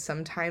race, and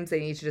sometimes they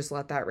need to just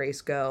let that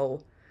race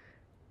go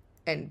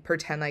and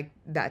pretend like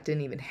that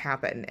didn't even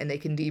happen, and they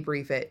can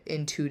debrief it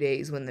in 2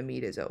 days when the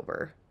meet is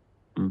over.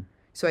 Mm,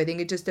 So I think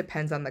it just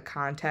depends on the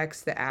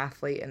context, the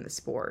athlete, and the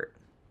sport.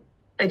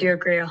 I do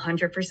agree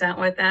 100%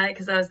 with that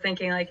because I was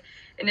thinking like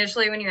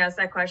initially when you asked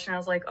that question, I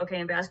was like, okay,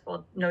 in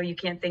basketball, no, you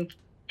can't think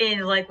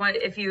in like what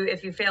if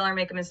you fail or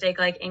make a mistake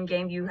like in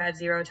game, you have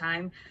zero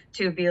time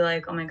to be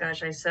like, oh my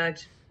gosh, I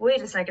sucked.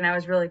 Wait a second, I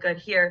was really good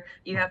here.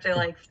 You have to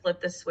like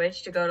flip the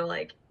switch to go to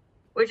like,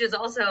 which is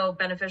also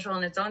beneficial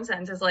in its own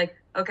sense. Is like,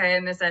 okay, I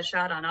missed that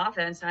shot on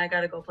offense, now I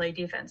got to go play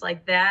defense.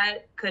 Like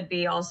that could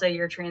be also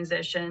your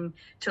transition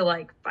to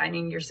like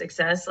finding your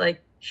success.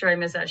 Like sure, I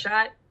missed that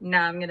shot.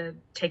 Now I'm going to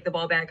take the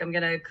ball back. I'm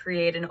going to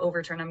create an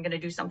overturn. I'm going to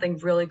do something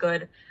really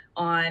good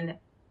on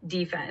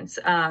defense.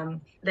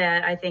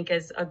 That I think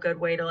is a good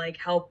way to like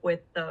help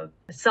with the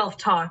self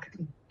talk.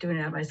 Doing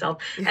it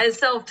myself Yeah. as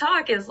self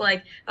talk is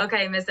like,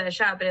 okay, I missed that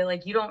shot, but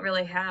like you don't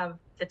really have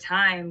the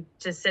time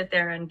to sit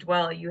there and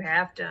dwell. You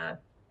have to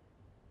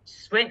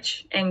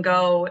switch and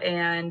go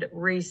and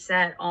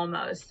reset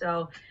almost.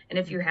 So, and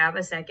if you have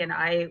a second,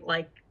 I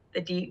like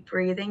the deep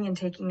breathing and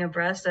taking a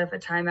breath. So if a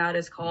timeout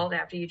is called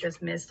after you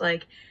just missed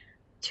like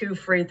two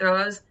free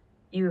throws,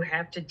 you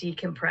have to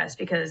decompress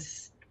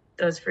because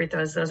those free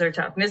throws, those are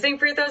tough. Missing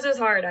free throws is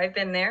hard. I've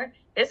been there.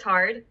 It's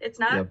hard. It's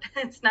not, yep.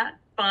 it's not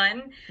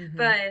fun, Mm-hmm.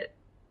 but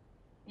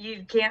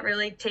you can't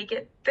really take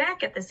it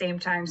back at the same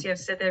time. So you have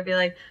to sit there and be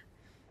like,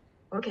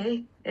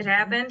 okay, it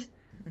happened,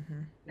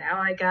 Mm-hmm.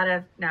 now I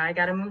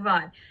gotta move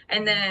on.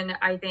 And then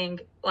I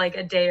think like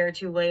a day or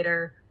two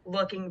later,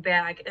 looking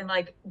back and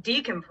like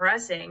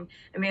decompressing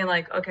and being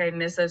like, okay,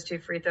 miss those two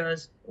free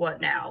throws.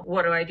 What now?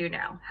 What do I do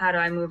now? How do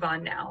I move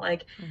on now?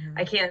 Like Mm-hmm.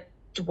 I can't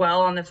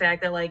dwell on the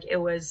fact that like it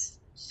was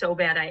so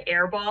bad I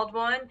airballed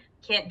one.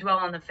 Can't dwell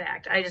on the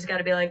fact. I just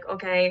gotta be like,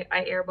 okay,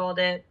 I airballed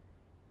it.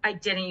 I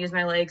didn't use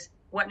my legs.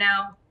 What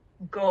now?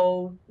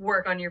 Go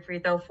work on your free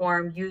throw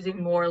form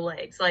using more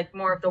legs, like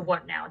more of the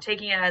what now,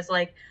 taking it as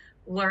like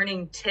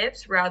learning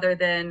tips rather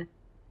than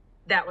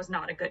that was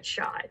not a good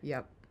shot.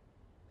 Yep.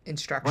 What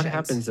Instructions.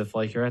 happens if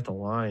like you're at the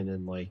line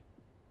and like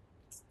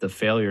the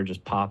failure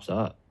just pops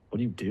up, what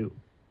do you do?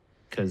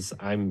 Because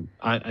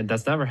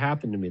that's never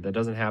happened to me. That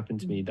doesn't happen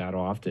to me that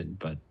often.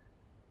 But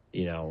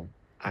you know,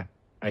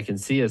 I can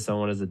see as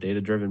someone as a data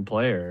driven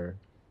player,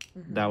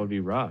 that would be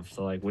rough.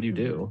 So like, what do you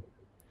do?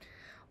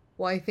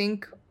 Well, I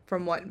think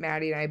from what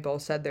Maddie and I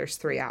both said, there's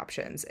 3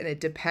 options, and it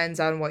depends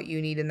on what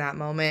you need in that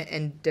moment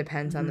and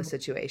depends on the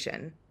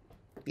situation.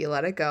 You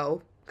let it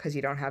go because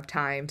you don't have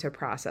time to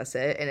process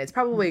it, and it's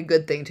probably a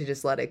good thing to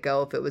just let it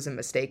go if it was a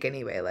mistake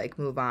anyway, like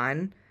move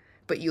on.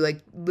 But you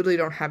like literally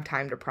don't have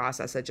time to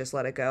process it, just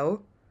let it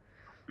go.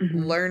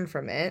 Learn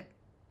from it.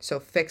 So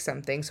fix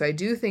something. So I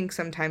do think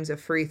sometimes a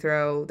free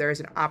throw, there's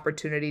an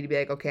opportunity to be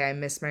like, okay, I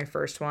missed my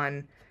first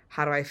one.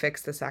 How do I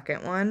fix the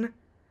second one?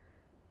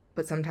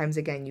 But sometimes,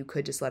 again, you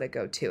could just let it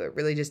go too. It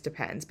really just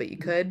depends. But you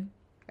could,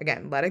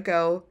 again, let it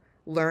go,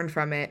 learn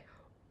from it,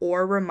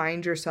 or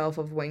remind yourself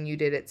of when you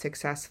did it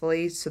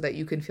successfully so that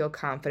you can feel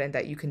confident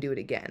that you can do it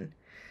again.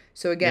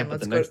 So again,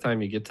 but the next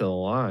time you get to the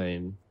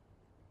line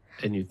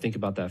and you think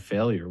about that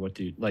failure, what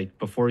do you, like,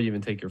 before you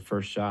even take your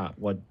first shot,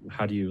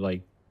 how do you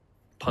like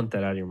punt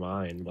that out of your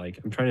mind? Like,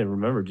 I'm trying to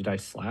remember, did I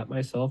slap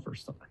myself or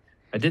something?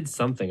 I did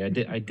something.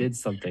 I did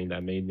something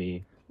that made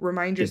me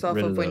remind yourself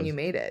of when you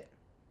made it.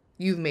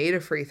 You've made a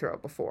free throw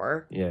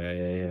before.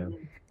 Yeah.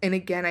 And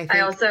again, I think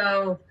I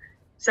also,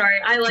 sorry,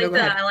 I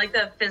like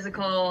the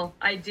physical.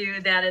 I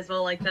do that as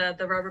well, like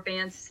the rubber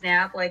band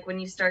snap. Like when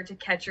you start to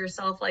catch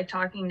yourself like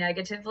talking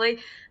negatively,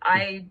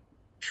 I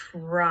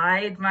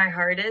tried my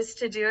hardest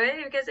to do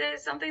it because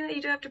it's something that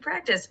you do have to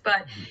practice.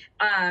 But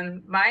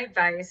my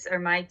advice or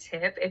my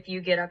tip, if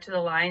you get up to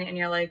the line and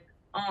you're like,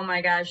 oh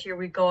my gosh, here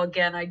we go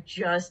again, I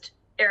just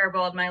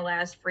airballed my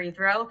last free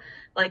throw,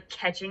 like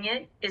catching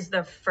it is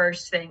the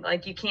first thing.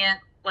 Like you can't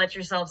let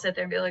yourself sit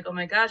there and be like, oh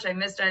my gosh, I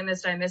missed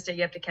it.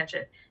 You have to catch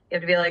it. You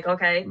have to be like,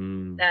 okay,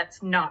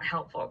 that's not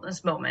helpful in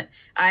this moment.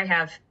 I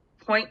have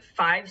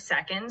 0.5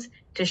 seconds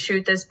to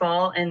shoot this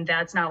ball, and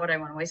that's not what I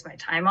want to waste my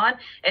time on.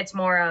 It's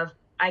more of,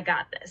 I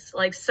got this,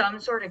 like some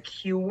sort of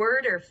cue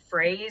word or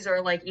phrase, or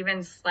like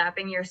even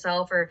slapping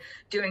yourself or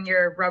doing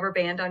your rubber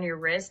band on your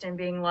wrist and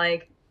being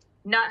like,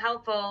 not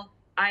helpful.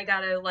 I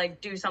gotta like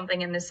do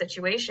something in this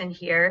situation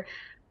here.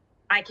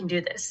 I can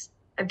do this.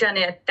 I've done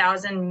it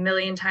 1,000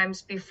 million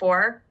times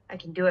before. I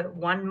can do it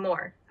one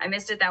more. I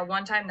missed it that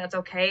one time. That's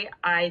okay.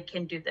 I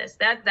can do this.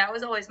 That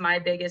was always my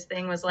biggest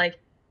thing, was like,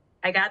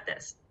 I got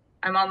this.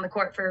 I'm on the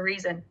court for a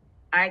reason.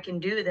 I can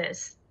do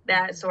this.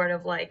 That sort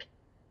of like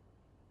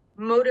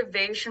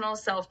motivational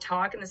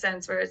self-talk, in the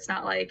sense where it's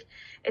not like,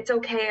 it's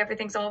okay,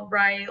 everything's all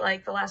right,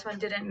 like the last one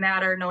didn't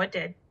matter. No, it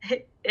did.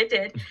 It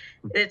did.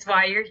 It's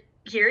why you're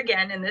here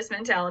again in this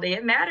mentality.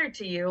 It mattered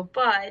to you,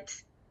 but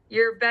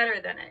you're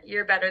better than it.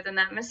 You're better than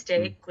that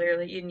mistake,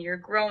 clearly, and you're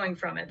growing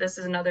from it. This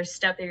is another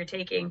step that you're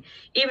taking.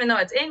 Even though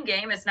it's in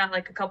game, it's not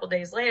like a couple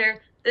days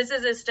later. This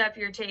is a step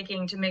you're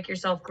taking to make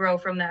yourself grow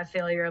from that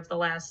failure of the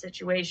last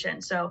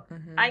situation. So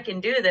I can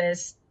do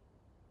this.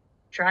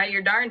 Try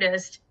your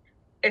darndest.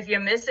 If you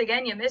miss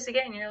again, you miss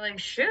again. You're like,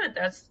 shoot,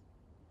 that's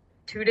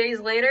 2 days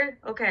later.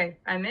 Okay,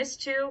 I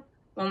missed 2.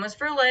 One was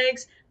for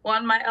legs.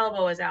 One, my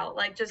elbow was out.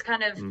 Like just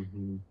kind of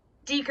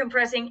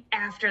decompressing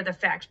after the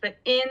fact. But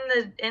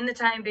in the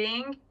time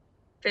being,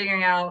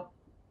 figuring out,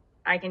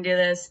 I can do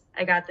this.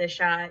 I got this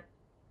shot.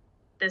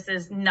 This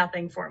is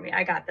nothing for me.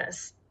 I got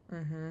this.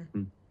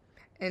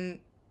 And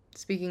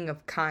speaking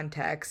of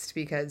context,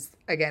 because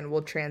again,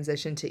 we'll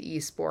transition to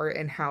esport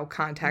and how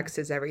context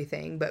is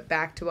everything, but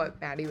back to what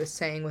Maddie was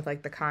saying with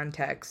like the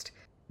context,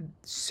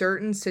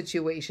 certain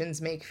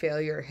situations make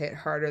failure hit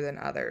harder than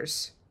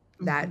others.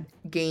 That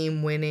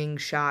game-winning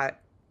shot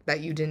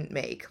that you didn't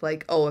make,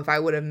 like, oh, if I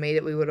would have made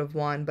it, we would have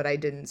won, but I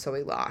didn't, so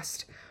we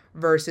lost,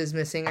 versus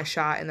missing a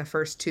shot in the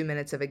first 2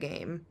 minutes of a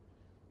game.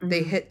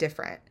 They hit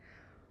different,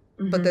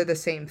 but they're the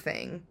same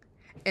thing.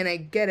 And I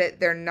get it,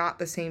 they're not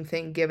the same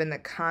thing given the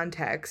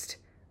context,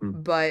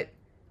 but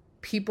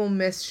people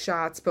missed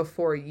shots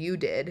before you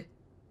did.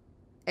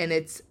 And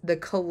it's the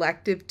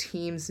collective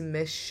team's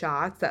missed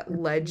shots that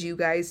led you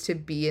guys to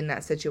be in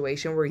that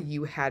situation where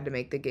you had to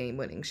make the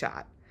game-winning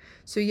shot.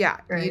 So yeah,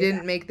 you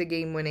didn't make the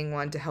game-winning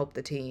one to help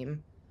the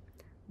team,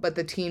 but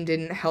the team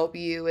didn't help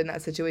you in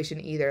that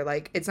situation either.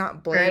 Like, it's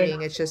not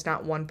blaming, it's just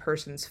not one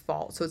person's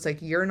fault. So it's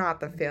like, you're not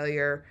the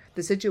failure.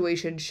 The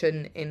situation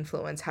shouldn't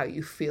influence how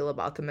you feel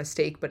about the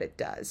mistake, but it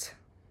does.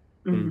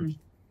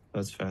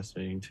 That's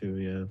fascinating too,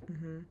 yeah.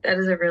 That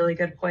is a really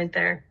good point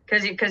there.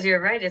 Because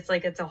you're right. It's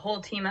like, it's a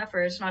whole team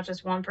effort. It's not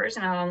just one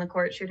person out on the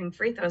court shooting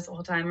free throws the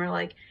whole time, or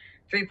like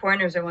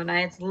 3-pointers or whatnot.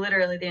 It's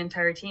literally the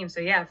entire team. So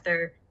yeah, if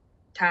they're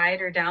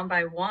tied or down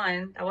by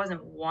 1, that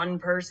wasn't one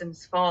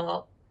person's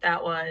fault.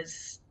 That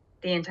was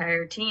the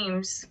entire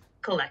team's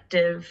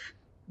collective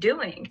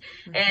doing.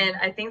 And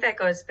I think that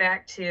goes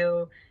back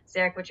to,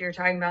 Zach, what you were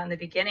talking about in the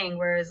beginning,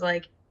 whereas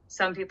like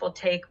some people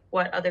take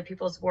what other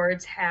people's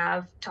words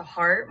have to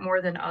heart more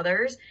than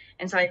others.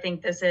 And so I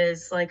think this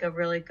is like a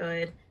really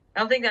good, I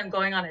don't think that I'm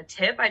going on a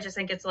tip. I just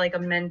think it's like a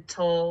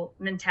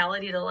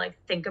mentality to like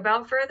think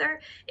about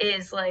further,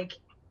 is like,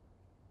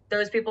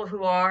 those people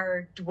who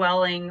are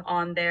dwelling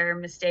on their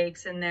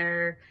mistakes and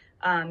their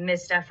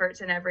missed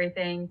efforts and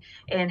everything,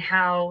 and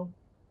how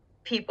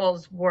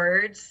people's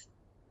words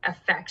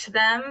affect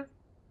them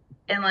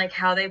and like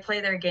how they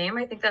play their game.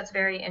 I think that's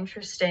very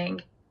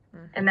interesting,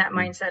 and that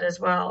mindset as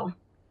well.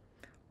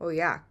 Oh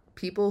yeah,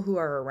 people who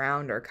are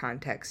around are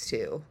context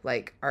too.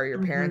 Like, are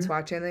your parents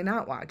watching? Are they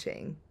not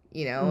watching?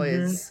 You know,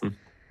 is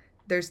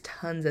there's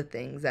tons of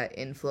things that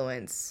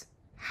influence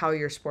how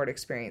your sport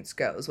experience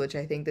goes, which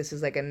I think this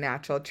is like a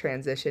natural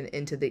transition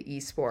into the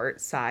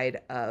esport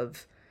side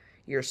of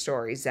your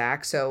story,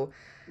 Zach. So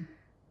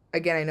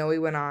again, I know we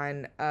went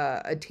on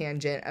a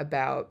tangent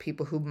about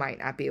people who might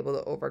not be able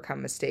to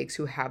overcome mistakes,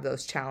 who have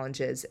those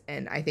challenges.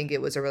 And I think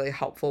it was a really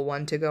helpful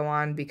one to go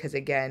on because,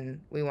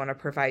 again, we want to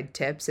provide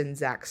tips. And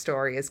Zach's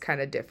story is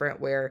kind of different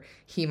where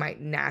he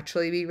might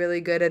naturally be really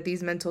good at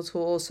these mental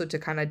tools. So to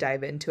kind of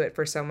dive into it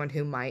for someone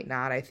who might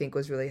not, I think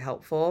was really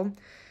helpful.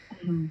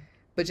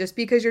 But just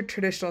because your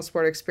traditional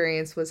sport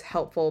experience was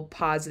helpful,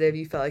 positive,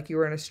 you felt like you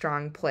were in a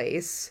strong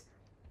place,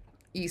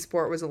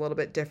 esport was a little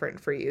bit different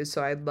for you.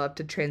 So I'd love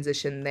to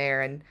transition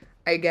there. And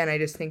again, I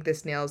just think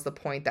this nails the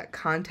point that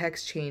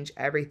context change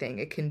everything.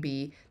 It can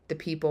be the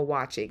people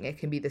watching, it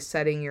can be the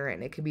setting you're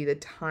in, it can be the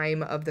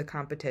time of the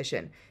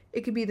competition,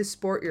 it could be the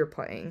sport you're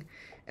playing.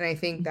 And I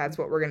think that's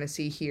what we're going to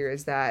see here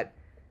is that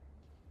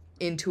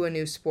into a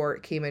new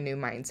sport came a new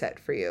mindset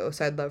for you.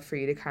 So I'd love for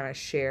you to kind of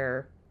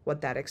share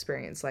what that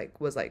experience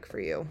was like for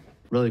you.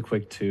 Really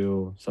quick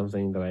too,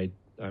 something that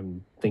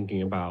I'm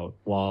thinking about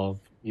while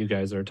you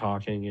guys are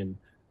talking and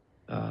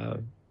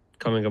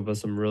coming up with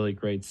some really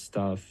great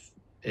stuff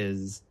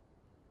is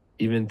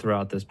even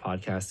throughout this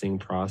podcasting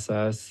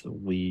process,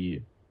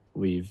 we've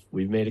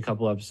made a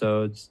couple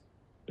episodes,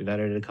 we've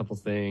edited a couple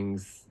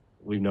things,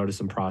 we've noticed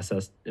some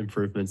process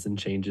improvements and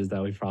changes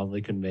that we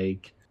probably could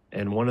make.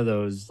 And one of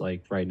those,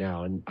 like right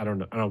now, and I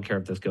don't care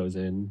if this goes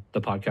in the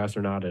podcast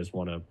or not, I just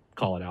want to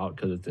call it out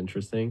because it's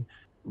interesting.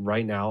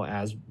 Right now,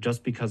 as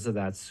just because of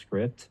that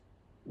script,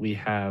 we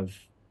have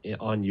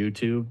on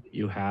YouTube,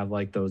 you have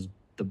like the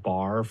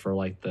bar for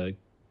like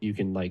you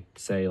can like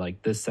say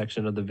like this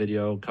section of the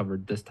video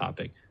covered this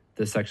topic,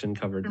 this section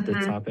covered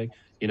this topic.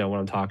 You know what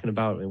I'm talking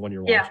about? And when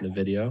you're watching a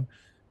video,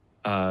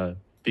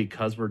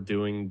 because we're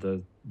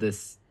doing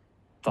this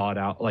thought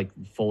out, like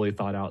fully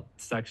thought out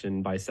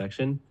section by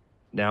section.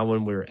 Now,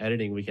 when we're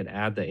editing, we can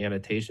add the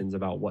annotations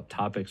about what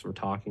topics we're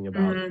talking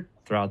about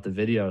throughout the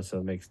video, so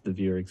it makes the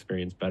viewer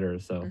experience better.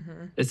 So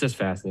it's just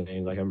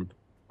fascinating. Like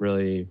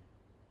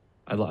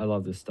I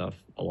love this stuff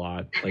a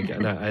lot. Like,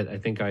 and I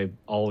think I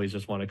always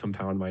just want to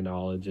compound my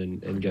knowledge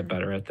and get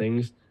better at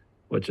things,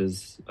 which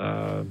is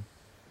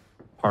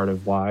part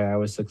of why I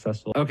was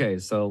successful. Okay,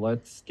 so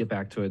let's get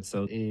back to it.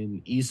 So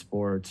in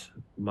esport,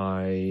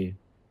 my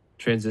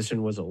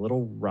transition was a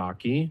little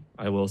rocky,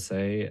 I will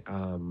say.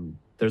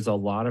 There's a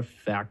lot of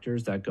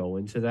factors that go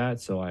into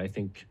that. So I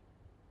think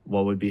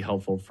what would be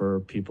helpful for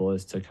people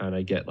is to kind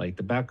of get like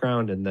the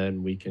background, and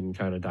then we can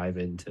kind of dive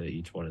into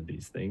each one of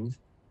these things.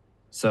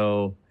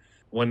 So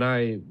when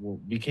I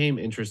became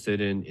interested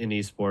in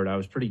esport, I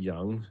was pretty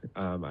young.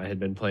 I had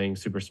been playing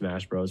Super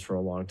Smash Bros. For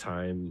a long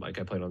time. Like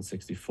I played on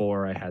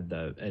 64. I had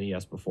the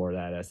NES before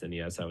that,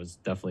 SNES. I was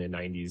definitely a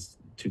 90s,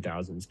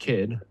 2000s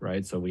kid,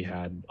 right? So we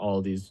had all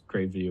of these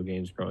great video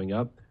games growing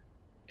up.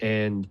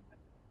 And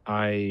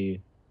I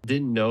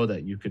didn't know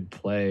that you could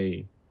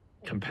play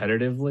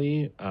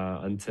competitively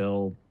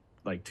until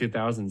like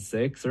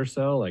 2006 or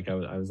so. Like I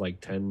was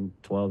like 10,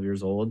 12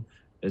 years old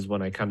is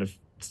when I kind of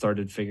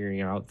started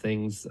figuring out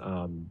things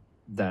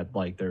that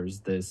like there's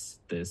this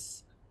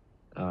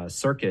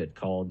circuit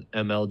called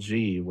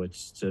MLG, which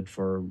stood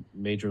for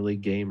Major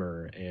League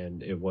Gamer.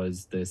 And it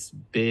was this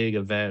big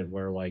event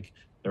where like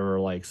there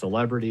were like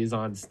celebrities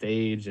on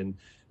stage and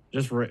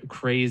just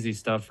crazy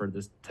stuff for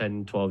this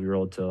 10,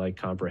 12-year-old to like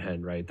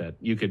comprehend, right? That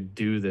you could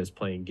do this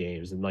playing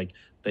games. And like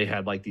they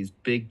had like these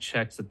big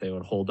checks that they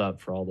would hold up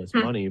for all this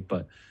money.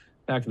 But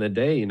back in the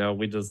day, you know,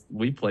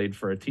 we played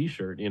for a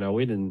t-shirt. You know,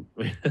 we didn't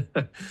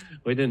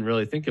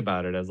really think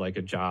about it as like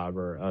a job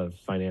or a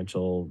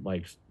financial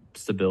like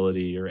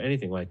stability or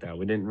anything like that.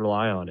 We didn't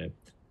rely on it.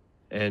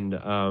 And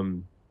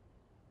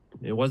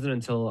it wasn't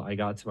until I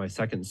got to my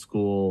second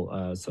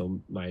school, so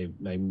my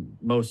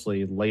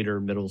mostly later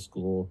middle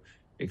school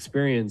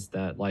experience,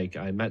 that like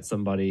I met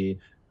somebody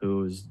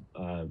who's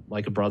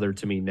like a brother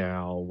to me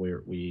now.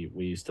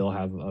 We still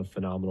have a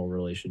phenomenal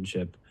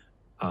relationship,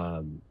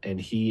 and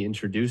he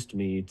introduced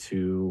me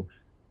to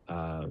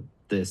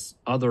this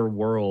other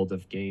world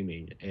of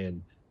gaming.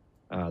 And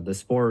the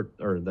sport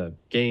or the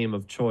game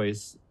of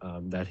choice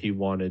that he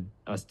wanted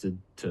us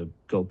to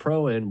go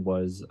pro in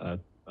was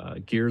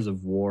Gears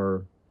of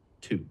War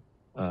 2.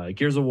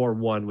 Gears of War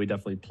 1 we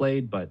definitely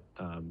played, but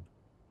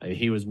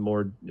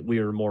we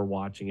were more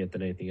watching it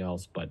than anything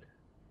else. But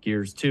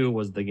Gears 2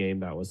 was the game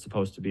that was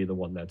supposed to be the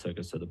one that took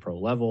us to the pro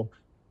level.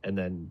 And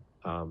then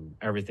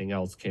everything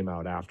else came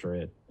out after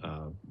it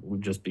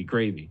would just be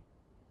gravy.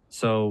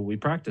 So we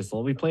practiced.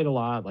 Well, we played a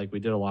lot, like we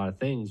did a lot of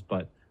things,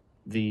 but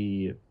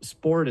the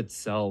sport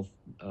itself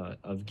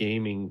of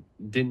gaming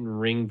didn't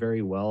ring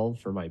very well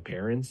for my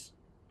parents,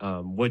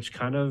 which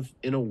kind of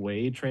in a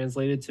way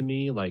translated to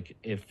me like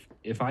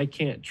if I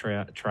can't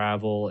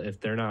travel, if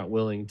they're not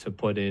willing to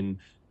put in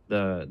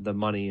the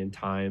money and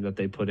time that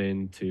they put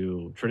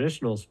into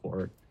traditional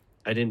sport,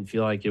 I didn't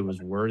feel like it was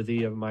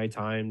worthy of my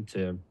time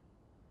to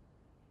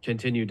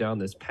continue down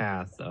this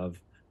path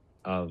of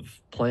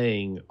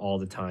playing all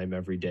the time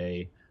every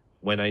day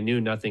when I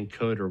knew nothing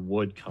could or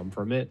would come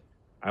from it.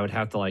 I would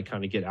have to like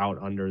kind of get out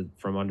under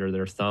from under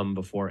their thumb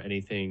before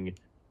anything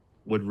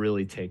would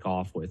really take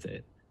off with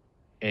it.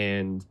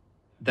 And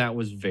that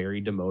was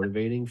very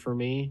demotivating for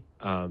me,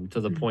 to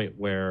the Mhm. point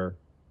where,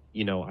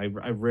 I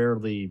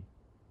rarely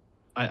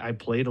I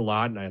played a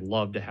lot and I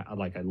loved to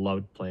like I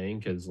loved playing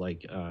because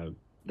like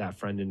that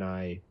friend and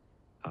I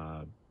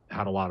uh,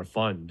 had a lot of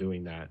fun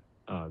doing that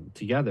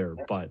together.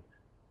 But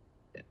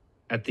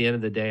at the end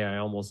of the day, I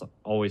almost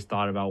always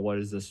thought about what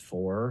is this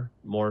for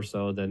more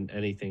so than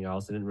anything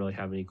else. I didn't really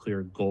have any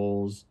clear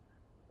goals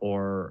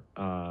or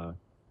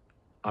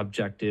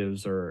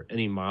objectives or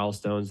any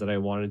milestones that I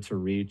wanted to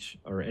reach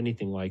or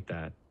anything like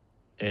that.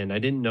 And I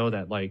didn't know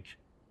that like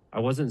I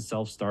wasn't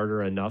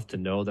self-starter enough to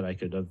know that I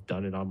could have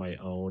done it on my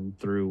own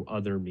through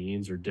other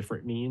means or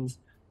different means.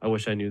 I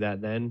wish I knew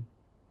that then.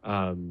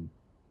 Um,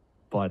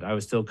 but I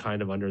was still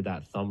kind of under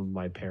that thumb of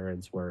my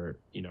parents where,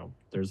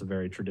 there's a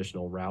very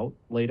traditional route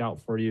laid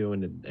out for you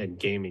and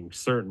gaming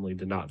certainly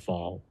did not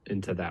fall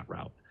into that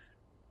route.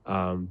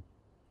 Um,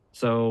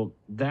 so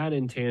that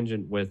in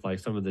tangent with like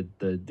some of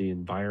the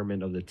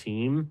environment of the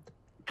team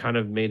kind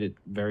of made it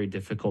very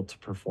difficult to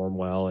perform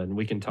well, and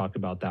we can talk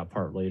about that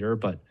part later.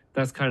 But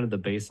that's kind of the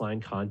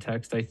baseline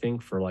context I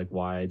think for like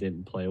why I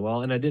didn't play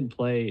well, and I didn't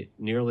play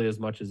nearly as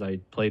much as I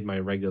played my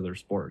regular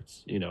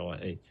sports.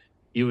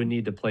 You would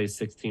need to play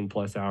 16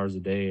 plus hours a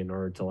day in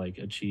order to like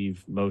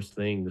achieve most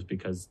things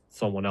because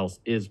someone else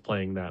is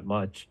playing that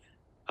much,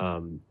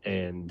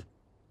 and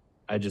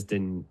I just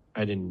didn't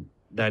I didn't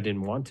that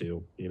didn't want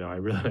to, I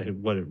really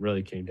what it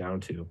really came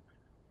down to.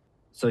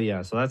 So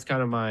yeah, so that's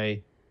kind of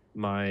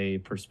my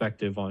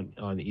perspective on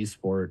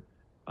esport.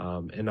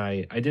 And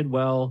I did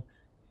well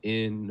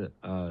in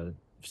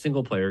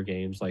single player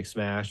games like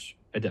Smash.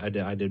 I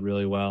did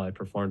really well. I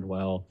performed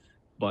well,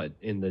 but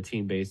in the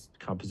team based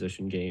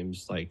composition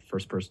games like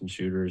first person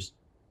shooters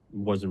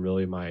wasn't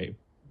really my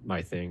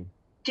thing.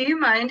 Do you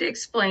mind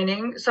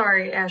explaining?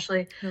 Sorry,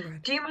 Ashley. No, go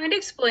ahead. Do you mind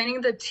explaining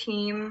the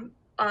team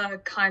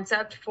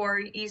concept for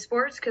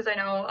esports? Because I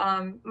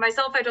know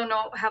myself, I don't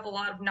have a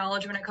lot of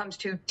knowledge when it comes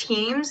to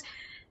teams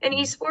in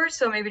Mhm. esports.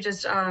 So maybe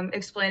just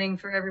explaining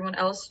for everyone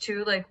else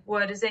too, like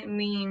what does it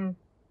mean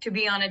to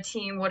be on a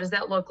team? What does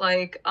that look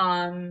like?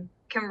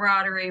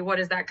 Camaraderie. What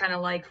is that kind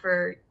of like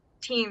for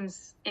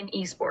teams in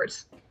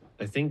esports?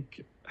 I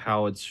think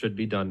how it should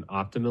be done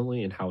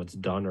optimally and how it's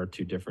done are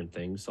two different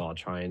things. So I'll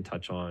try and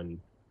touch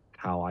on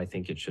how I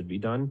think it should be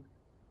done.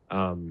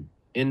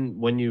 In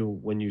when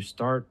you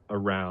start a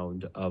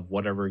round of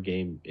whatever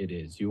game it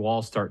is, you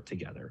all start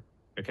together.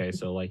 Okay,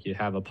 so like you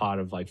have a pot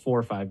of like 4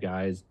 or 5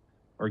 guys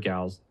or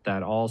gals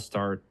that all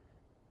start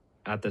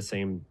at the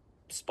same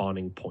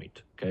spawning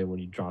point. Okay, when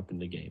you drop in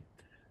the game,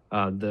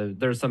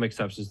 there's some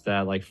exceptions to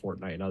that, like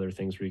Fortnite and other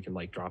things where you can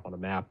like drop on a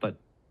map, but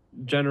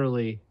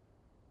generally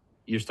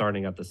you're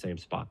starting at the same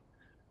spot.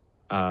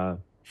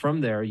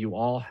 From there, you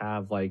all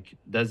have like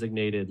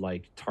designated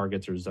like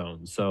targets or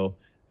zones. So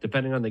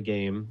depending on the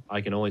game,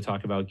 I can only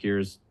talk about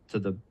Gears to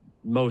the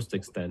most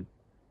extent.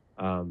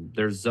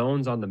 There's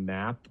zones on the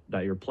map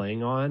that you're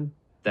playing on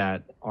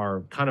that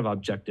are kind of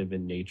objective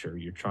in nature.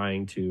 You're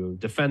trying to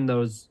defend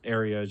those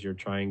areas. You're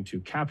trying to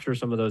capture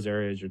some of those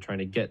areas. You're trying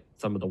to get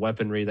some of the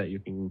weaponry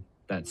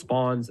that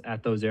spawns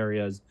at those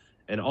areas,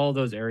 and all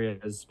those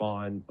areas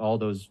spawn. All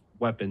those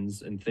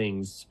weapons and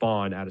things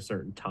spawn at a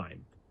certain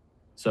time.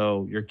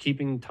 So you're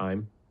keeping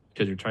time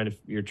because you're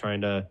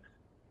trying to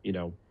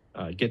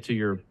get to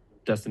your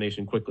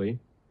destination quickly.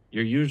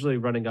 You're usually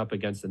running up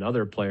against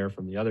another player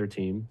from the other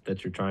team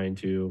that you're trying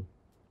to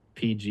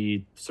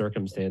PG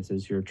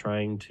circumstances. You're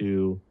trying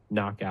to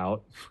knock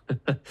out.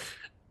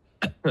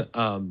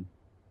 um,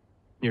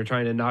 you're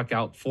trying to knock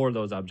out for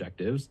those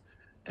objectives,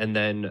 and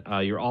then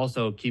you're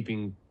also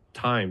keeping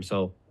time.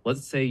 So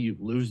let's say you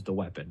lose the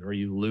weapon or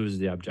you lose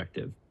the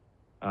objective,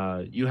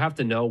 you have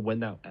to know when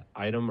that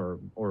item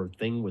or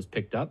thing was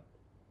picked up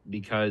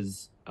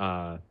because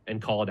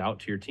and call it out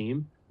to your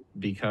team,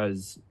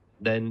 because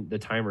then the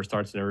timer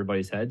starts in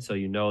everybody's head, so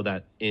you know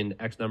that in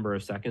X number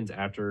of seconds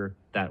after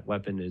that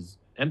weapon is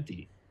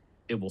empty,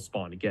 it will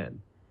spawn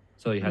again.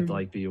 So you have to Mm.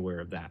 like be aware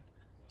of that.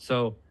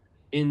 So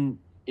in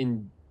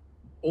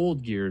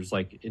old Gears,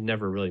 like it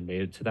never really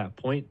made it to that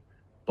point,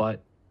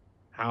 but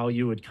how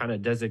you would kind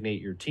of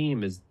designate your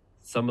team is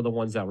some of the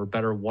ones that were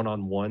better one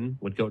on one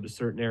would go to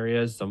certain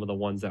areas. Some of the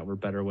ones that were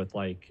better with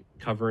like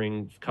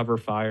cover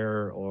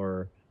fire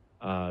or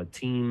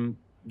team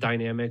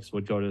dynamics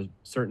would go to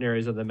certain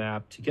areas of the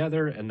map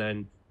together, and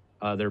then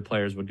their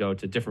players would go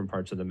to different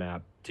parts of the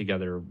map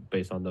together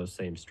based on those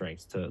same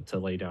strengths to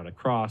lay down a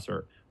cross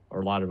or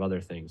or a lot of other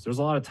things. There's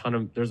a ton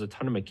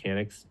of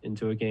mechanics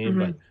into a game, Mhm.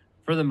 but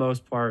for the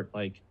most part,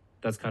 like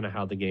that's kind of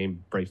how the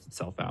game breaks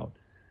itself out.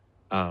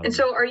 And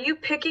so are you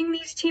picking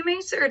these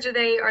teammates, or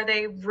are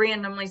they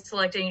randomly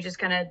selected and you just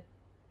kind of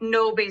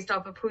know based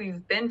off of who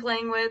you've been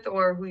playing with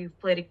or who you've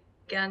played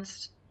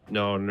against?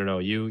 No.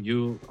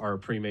 You are a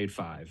pre-made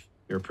five.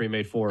 You're a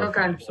pre-made four or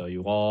Okay. five. So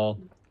you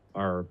all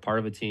are part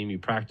of a team. You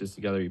practice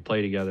together. You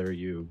play together.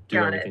 You do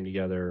Got everything it.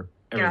 together.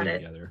 Got Everything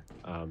it.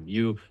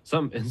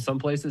 together. In some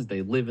places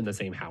they live in the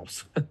same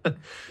house.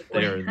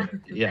 they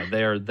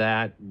are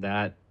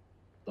that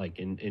like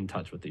in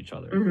touch with each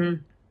other.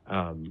 Mhm.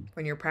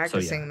 When you're So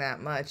practicing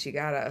that much, you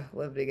gotta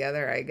live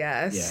together, I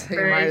guess. Yeah.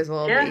 You might Right. as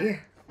well Yeah.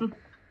 be.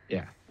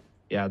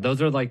 yeah.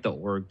 Those are like the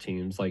org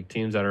teams, like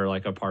teams that are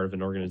like a part of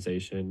an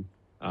organization.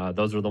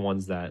 Those are the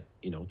ones that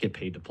get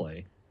paid to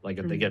play. Like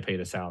if they Mhm. get paid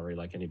a salary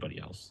like anybody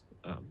else.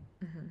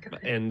 Mhm.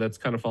 Got it. And that's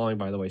kind of falling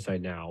by the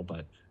wayside now,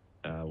 but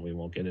we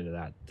won't get into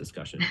that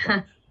discussion.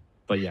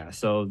 But yeah,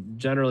 so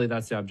generally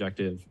that's the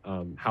objective.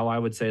 How I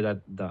would say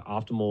that the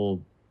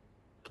optimal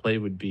play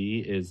would be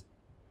is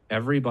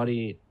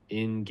everybody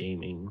in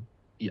gaming.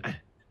 Yeah,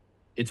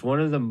 it's one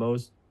of the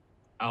most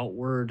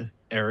outward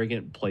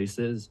arrogant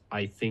places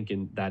I think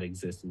in that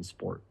exists in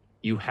sport.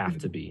 You have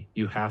to be.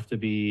 You have to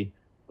be.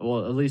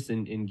 Well, at least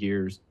in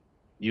Gears,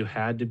 you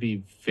had to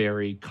be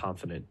very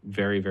confident,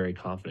 very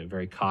confident,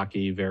 very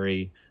cocky,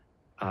 very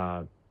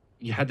uh,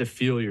 you had to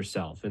feel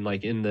yourself and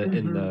like in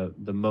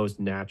the most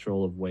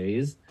natural of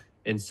ways.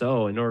 And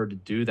so in order to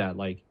do that,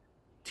 like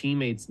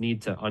teammates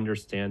need to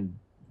understand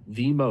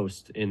the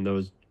most in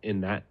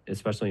that,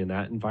 especially in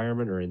that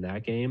environment or in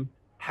that game,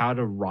 how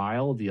to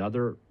rile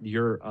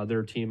your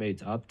other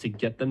teammates up to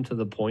get them to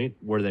the point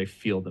where they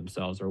feel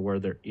themselves, or where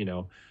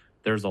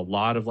there's a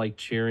lot of like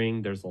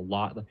cheering. There's a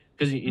lot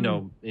because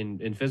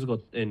in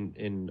physical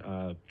in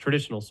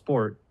traditional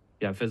sport,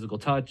 you have physical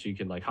touch. You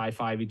can like high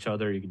five each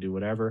other. You can do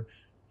whatever.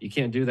 You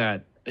can't do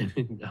that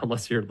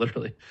unless you're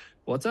literally,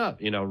 what's up?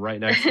 Right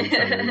next to each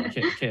other.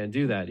 You can't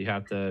do that. You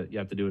have to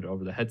do it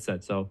over the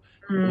headset. So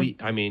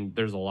Mhm. I mean,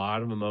 there's a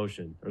lot of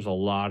emotion. There's a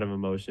lot of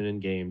emotion in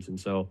games, and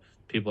so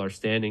people are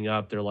standing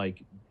up. They're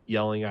like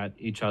yelling at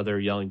each other,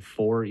 yelling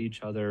for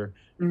each other,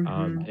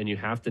 Mhm. and you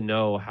have to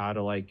know how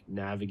to like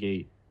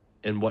navigate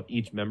and what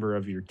each member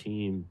of your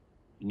team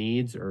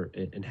needs or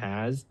and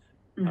has,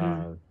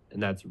 Mhm.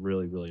 and that's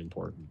really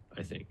important,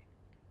 I think.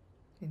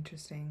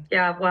 Interesting.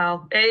 Yeah,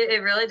 wow.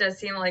 It really does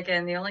seem like,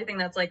 and the only thing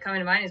that's like coming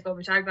to mind is what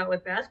we talked about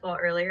with basketball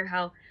earlier,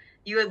 how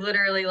you would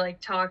literally like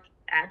talk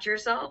at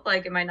yourself.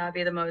 Like it might not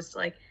be the most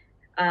like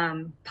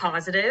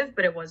positive,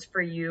 but it was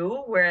for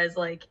you. Whereas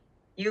like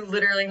you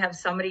literally have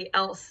somebody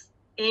else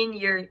in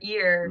your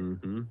ear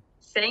Hmm.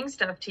 saying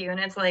stuff to you, and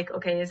it's like,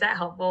 okay, is that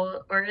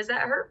helpful or is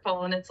that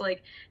hurtful? And it's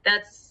like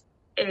that's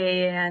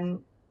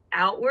an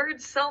outward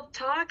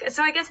self-talk.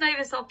 So I guess not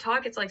even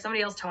self-talk, it's like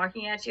somebody else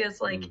talking at you. It's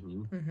like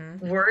Hmm.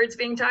 Mm-hmm. words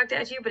being talked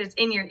at you, but it's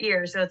in your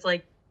ear. So it's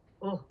like,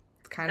 oh,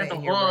 It's kind of that's a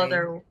in your whole brain.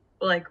 other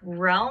like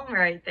realm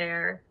right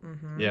there.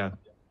 Mm-hmm.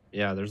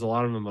 Yeah, there's a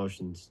lot of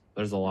emotions.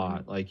 There's a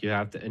lot. Like you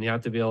have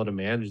to be able to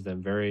manage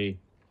them very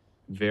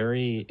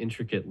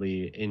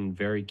intricately in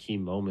very key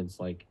moments.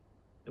 Like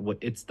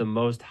it's the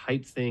most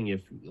hype thing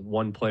if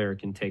one player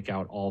can take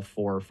out all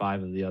 4 or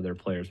 5 of the other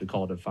players. We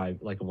call it a five,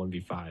 like a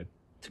 1v5.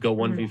 To go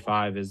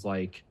 1v5 is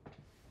like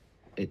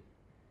it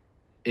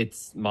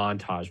it's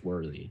montage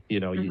worthy.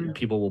 Mhm.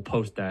 People will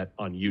post that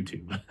on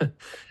YouTube,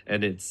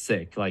 and it's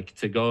sick. Like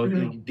to go,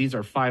 Mhm. these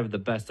are 5 of the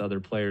best other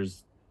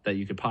players that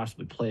you could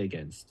possibly play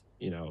against.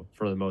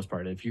 For the most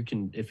part, and if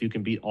you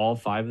can beat all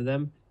 5 of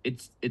them,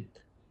 it's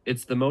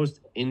the most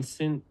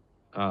instant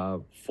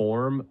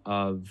form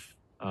of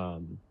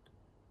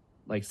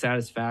like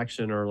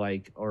satisfaction, or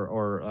like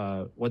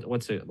or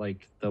what's it,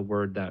 like the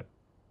word that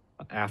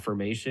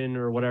affirmation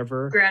or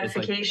whatever. It's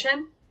like,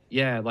 Gratification.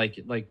 yeah, like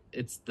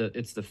it's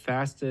the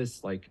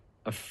fastest like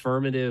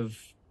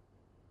affirmative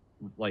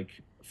like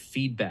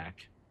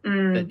feedback that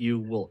Mm. you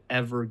will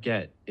ever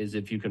get is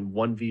if you can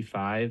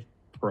 1v5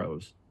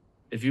 pros.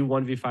 If you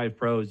 1v5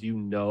 pros,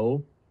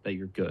 that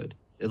you're good.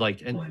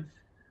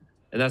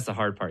 And that's the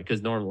hard part,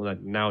 because normally,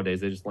 like,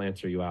 nowadays they just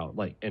lancer you out,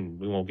 like, and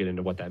we won't get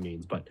into what that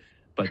means, but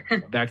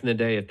back in the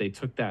day, if they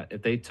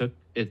took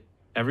it,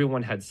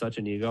 everyone had such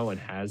an ego and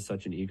has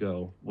such an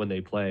ego when they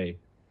play,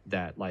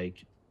 that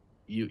like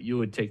you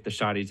would take the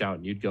shotties out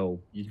and you'd go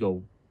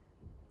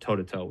toe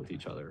to toe with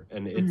each other.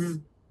 And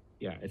Mhm.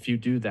 yeah, if you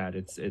do that,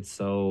 it's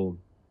so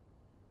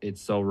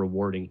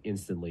rewarding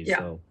instantly. Yeah.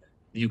 So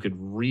you could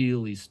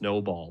really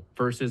snowball,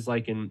 versus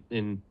like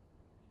in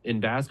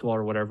basketball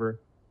or whatever.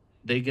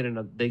 They get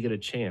a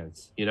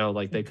chance,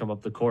 like they come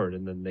up the court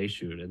and then they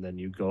shoot, and then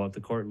you go up the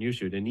court and you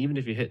shoot. And even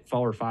if you hit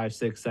 4 or 5,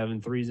 6,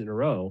 7 threes in a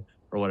row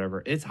or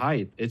whatever, it's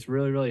hype. It's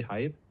really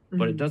hype,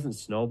 but it Mhm. doesn't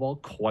snowball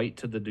quite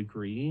to the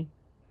degree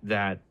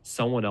that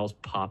someone else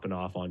popping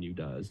off on you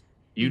does.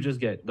 You Mhm. just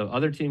get, the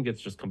other team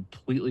gets just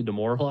completely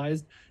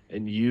demoralized,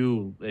 and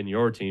you and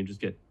your team just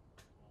get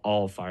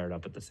all fired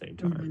up at the same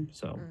time. Mhm.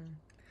 So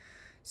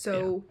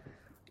So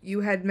you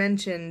had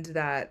mentioned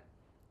that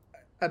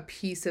a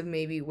piece of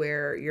maybe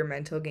where your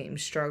mental game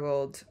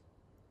struggled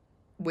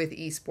with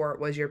esport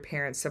was your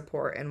parents'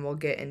 support, and we'll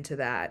get into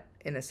that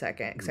in a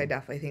second because I Mhm.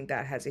 definitely think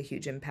that has a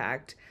huge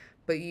impact.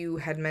 But you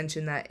had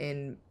mentioned that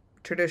in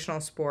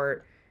traditional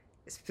sport,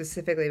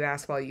 specifically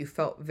basketball, you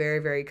felt very,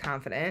 very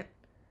confident,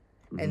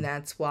 and Mhm.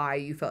 that's why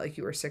you felt like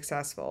you were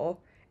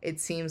successful. It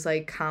seems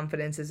like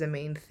confidence is a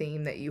main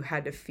theme that you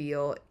had to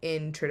feel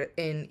in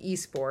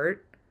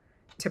esport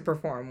to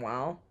perform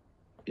well.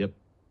 Yep.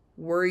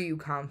 Were you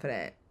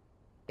confident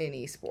in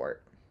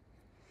esport?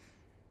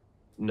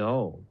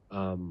 No,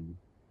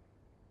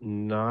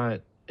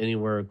 not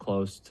anywhere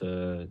close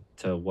to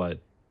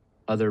what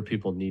other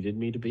people needed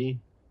me to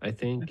be, I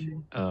think.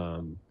 Mhm.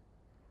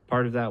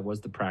 Part of that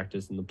was the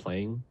practice and the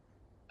playing,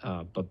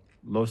 but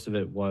most of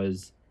it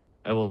was,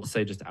 I will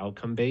say, just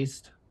outcome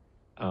based.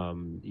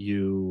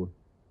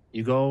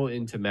 You go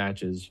into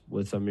matches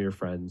with some of your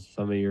friends,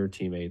 some of your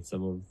teammates,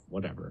 some of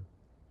whatever,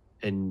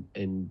 and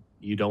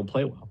you don't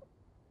play well.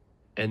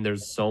 And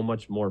there's so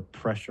much more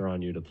pressure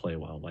on you to play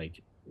well.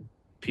 Like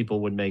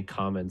people would make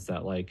comments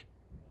that like,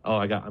 "Oh,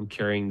 I'm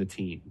carrying the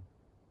team.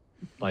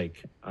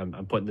 Like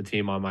I'm putting the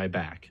team on my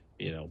back,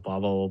 blah blah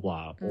blah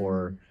blah."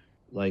 Or Mm,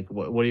 like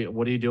what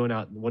are you doing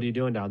what are you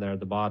doing down there at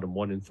the bottom,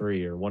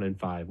 1-3 or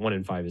 1-5?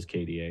 1-5 is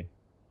KDA.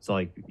 So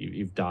like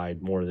you've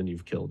died more than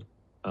you've killed.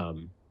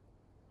 Um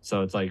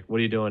so it's like, what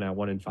are you doing at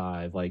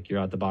 1-5? Like you're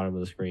at the bottom of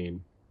the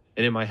screen.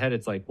 And in my head,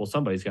 it's like, well,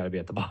 somebody's got to be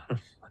at the bottom.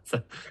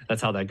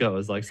 That's how that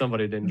goes. Like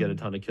somebody didn't get a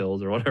ton of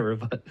kills or whatever,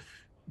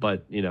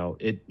 but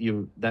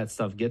that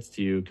stuff gets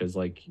to you because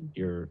like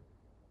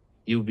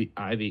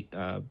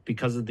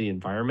because of the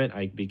environment,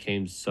 I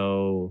became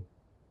so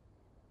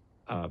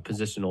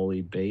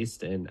positionally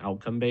based and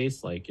outcome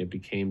based. Like it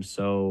became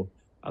so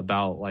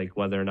about like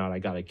whether or not I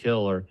got a kill,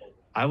 or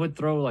I would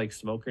throw like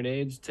smoke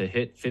grenades to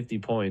hit 50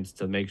 points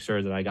to make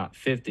sure that I got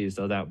 50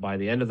 so that by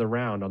the end of the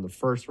round, on the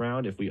first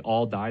round, if we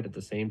all died at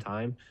the same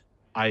time,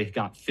 I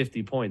got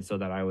 50 points so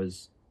that I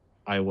was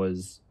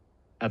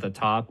at the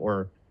top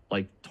or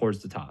like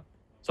towards the top.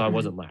 So I Mhm.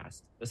 wasn't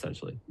last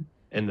essentially.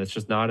 And that's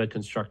just not a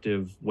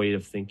constructive way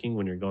of thinking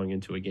when you're going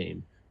into a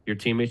game. Your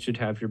teammates should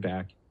have your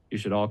back. You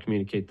should all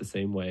communicate the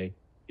same way.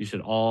 You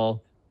should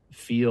all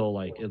feel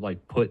like it,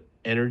 like put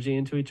energy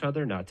into each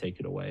other, not take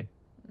it away.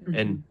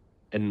 And Mhm.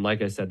 and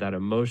like I said, that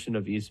emotion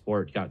of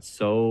esport got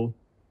so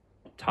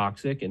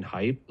toxic and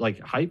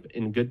hype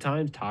in good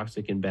times,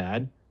 toxic and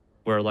bad,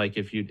 where like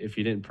if you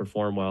didn't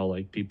perform well,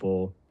 like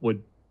people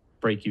would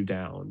break you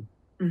down,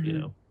 you Mhm.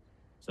 know.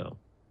 So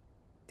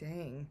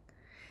dang.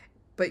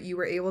 But you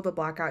were able to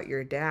block out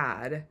your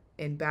dad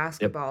in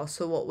yep. basketball.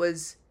 So what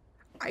was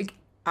I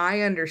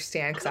I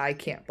understand cuz I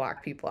can't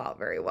block people out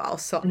very well.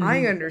 So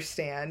I Mhm.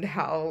 understand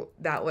how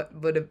that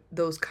would have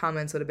those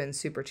comments would have been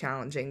super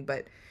challenging,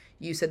 but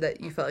you said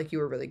that you felt like you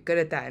were really good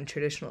at that in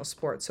traditional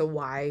sports. So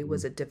why Mhm.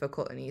 was it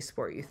difficult in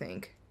esport, you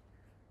think?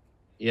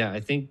 Yeah, I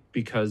think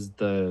because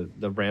the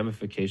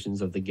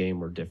ramifications of the game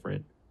were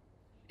different.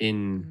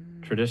 In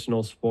Mm,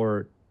 traditional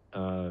sport,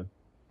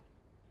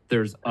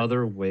 there's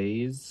other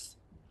ways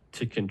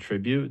to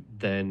contribute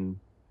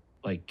than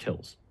like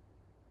kills.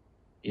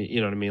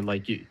 You know what I mean?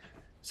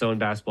 So in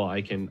basketball,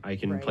 I can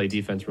play right.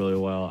 defense really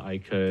well. I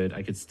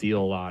could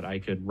steal a lot. I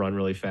could run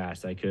really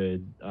fast. I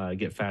could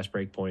get fast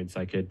break points.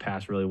 I could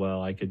pass really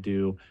well. I could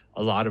do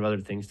a lot of other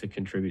things to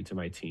contribute to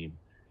my team.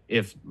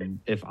 If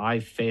if I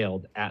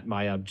failed at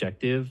my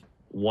objective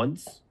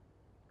once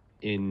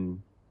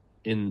in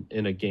in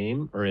a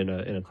game or in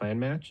a clan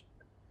match,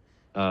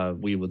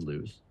 we would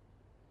lose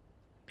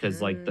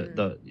because like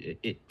Mm,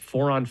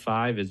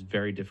 4-on-5 is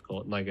very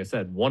difficult. And like I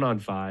said,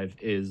 1-on-5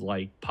 is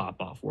like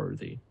pop off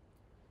worthy,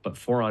 but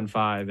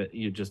 4-on-5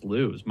 you just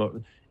lose.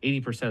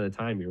 80% of the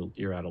time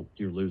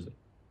you're losing.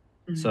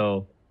 Mhm.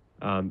 So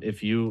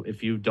if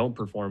you don't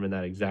perform in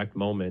that exact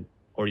moment,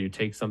 or you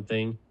take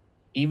something,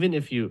 even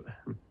if you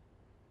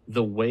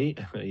the way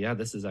yeah,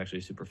 this is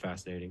actually super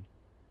fascinating.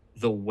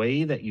 The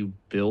way that you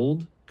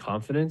build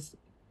confidence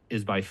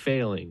is by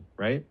failing,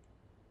 right?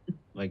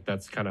 Like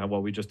that's kind of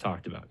what we just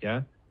talked about.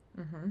 Yeah.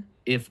 mhm.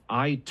 If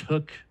I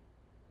took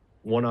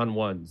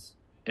one-on-ones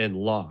and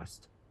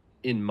lost,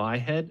 in my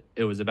head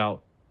it was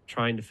about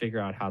trying to figure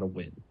out how to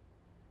win.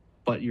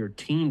 But your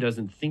team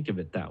doesn't think of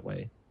it that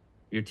way.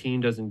 Your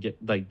team doesn't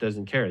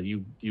care.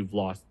 You've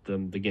lost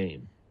them the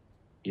game,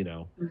 you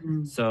know.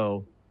 Mhm.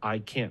 So I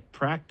can't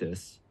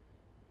practice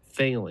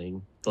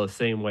failing the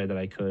same way that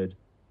I could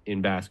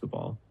in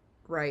basketball.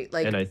 Right.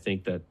 And Like I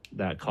think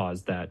that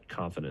caused that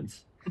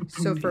confidence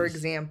so for piece.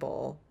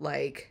 example,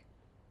 like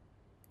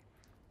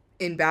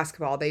in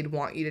basketball, they'd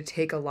want you to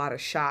take a lot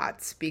of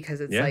shots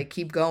because it's Yeah. like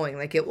keep going,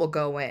 like it will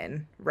go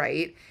in,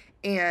 right?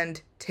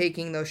 And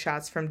taking those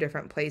shots from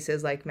different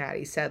places, like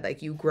Maddie said,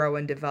 like you grow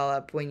and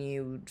develop when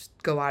you just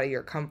go out of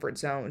your comfort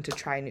zone to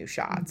try new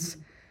shots.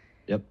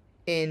 Mhm.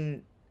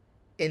 In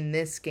in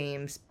this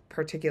games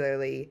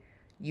particularly,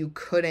 you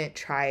couldn't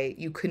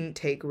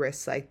take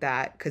risks like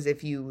that because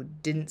if you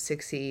didn't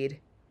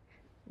succeed,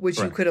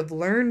 which you could Correct. have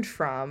learned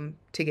from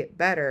to get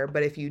better,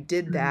 but if you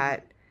did Mhm.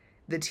 that,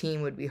 the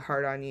team would be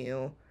hard on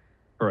you.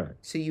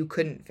 Correct. So you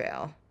couldn't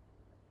fail.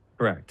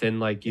 Correct. And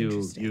like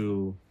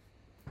Interesting.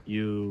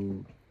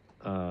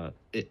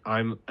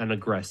 I'm an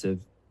aggressive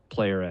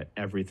player at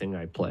everything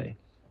I play.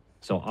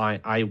 So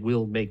I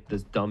will make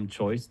this dumb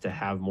choice to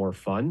have more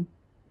fun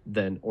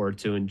than or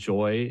to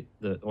enjoy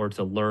the or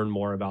to learn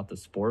more about the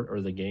sport or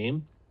the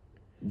game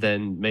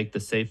than make the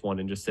safe one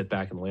and just sit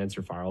back and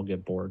Lancer fire. I'll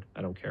get bored.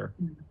 I don't care.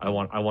 I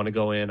want to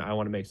go in, I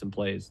want to make some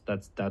plays.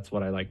 That's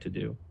what I like to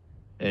do.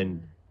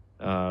 And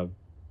uh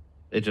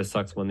it just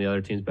sucks when the other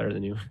team's better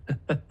than you.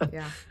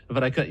 Yeah.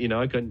 But I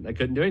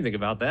couldn't do anything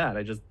about that.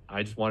 I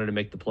just wanted to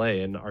make the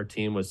play, and our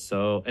team was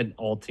so, and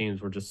all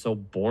teams were just so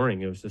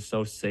boring. It was just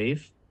so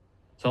safe.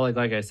 So like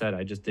I said,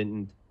 I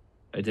didn't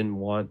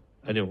want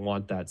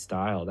that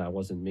style. That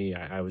wasn't me.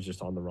 I was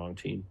just on the wrong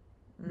team.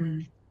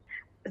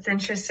 It's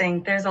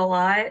interesting. There's a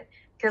lot,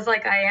 because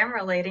like I am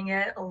relating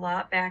it a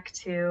lot back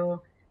to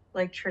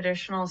like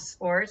traditional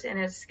sports, and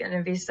it's going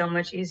to be so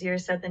much easier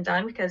said than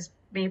done because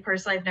me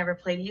personally, I've never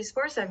played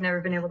esports. I've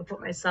never been able to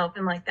put myself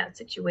in like that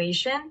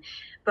situation,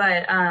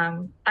 but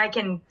I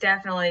can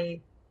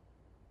definitely,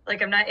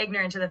 like, I'm not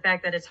ignorant to the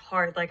fact that it's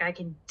hard. Like I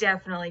can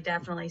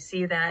definitely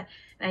see that,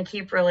 and I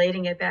keep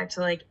relating it back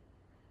to like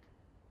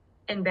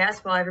in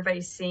basketball,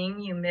 everybody's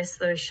seeing you miss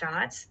those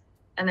shots,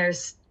 and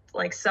there's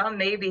like some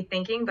may be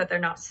thinking, but they're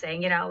not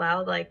saying it out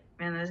loud. Like,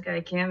 man, this guy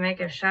can't make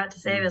a shot to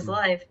save his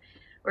life.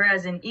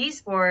 Whereas in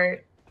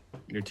esport,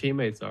 Your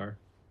teammates are.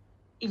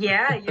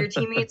 yeah, your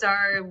teammates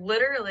are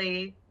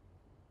literally,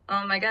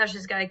 oh my gosh,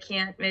 this guy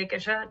can't make a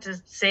shot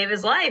to save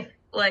his life.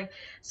 Like,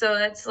 so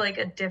that's like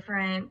a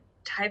different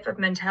type of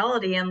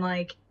mentality and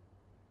like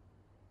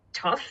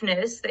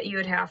toughness that you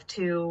would have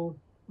to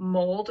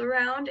mold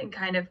around and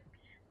kind of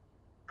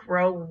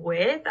grow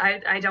with.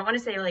 I don't want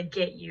to say like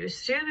get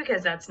used to,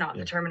 because that's not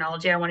the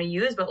terminology I want to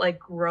use, but like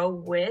grow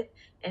with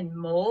and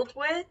mold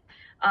with.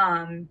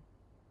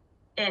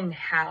 And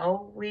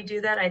how we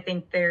do that, I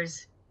think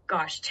there's,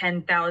 gosh,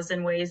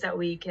 10,000 ways that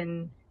we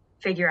can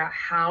figure out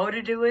how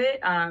to do it.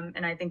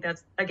 And I think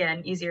that's,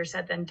 again, easier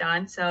said than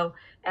done. So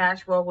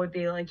Ash, what would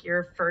be like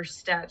your first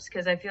steps?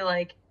 Because I feel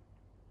like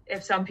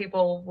if some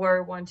people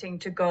were wanting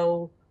to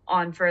go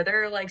on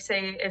further, like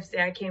say if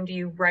Zach came to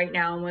you right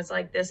now and was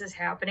like, this is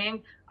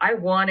happening, I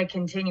want to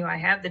continue, I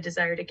have the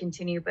desire to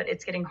continue, but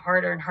it's getting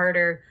harder and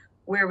harder,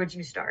 where would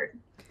you start?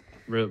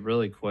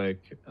 Really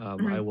quick,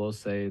 I will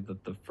say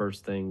that the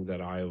first thing that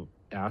I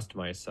asked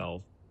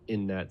myself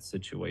in that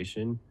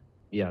situation,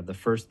 the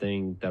first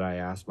thing that I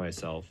asked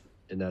myself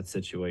in that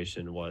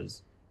situation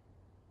was,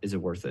 is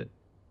it worth it?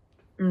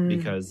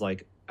 Because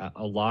like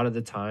a lot of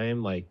the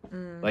time, like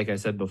I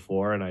said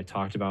before, and I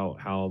talked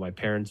about how my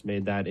parents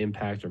made that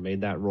impact or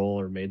made that role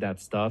or made that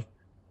stuff,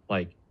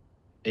 like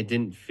it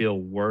didn't feel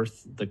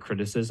worth the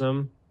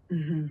criticism.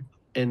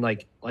 And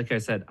like I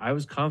said, I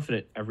was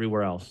confident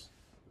everywhere else.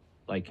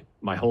 Like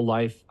my whole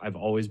life, I've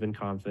always been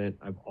confident.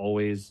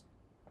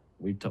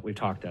 We've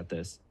talked at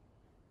this.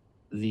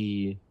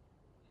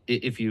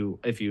 If you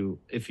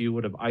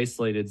would have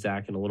isolated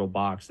Zach in a little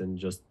box and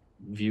just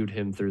viewed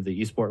him through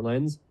the esport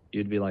lens,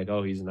 you'd be like,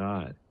 oh, he's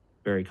not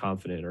very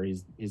confident, or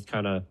he's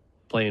kind of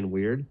playing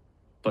weird.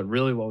 But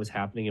really what was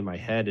happening in my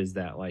head is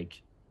that,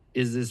 like,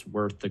 is this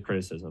worth the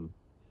criticism?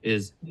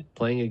 Is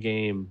playing a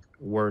game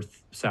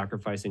worth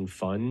sacrificing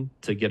fun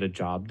to get a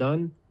job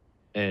done?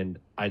 And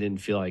I didn't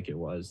feel like it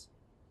was.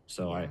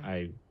 So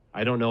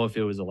I don't know if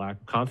it was a lack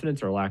of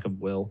confidence or a lack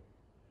of will.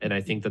 And I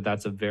think that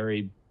that's a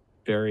very,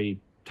 very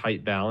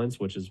tight balance,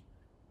 which is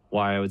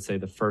why I would say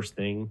the first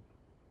thing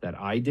that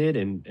I did,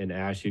 and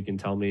Ash, you can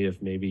tell me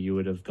if maybe you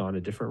would have gone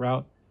a different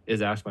route,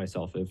 is ask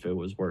myself if it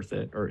was worth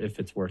it, or if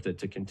it's worth it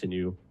to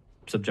continue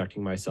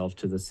subjecting myself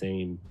to the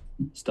same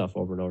stuff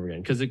over and over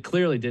again. Because it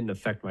clearly didn't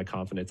affect my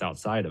confidence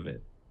outside of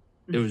it.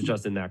 It was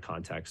just in that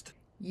context.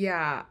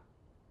 Yeah.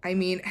 I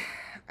mean,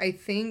 I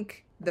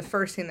think the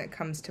first thing that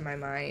comes to my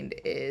mind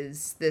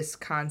is this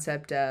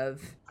concept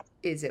of,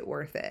 is it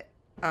worth it?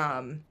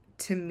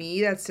 To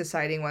me, that's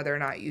deciding whether or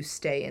not you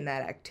stay in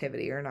that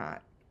activity or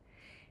not.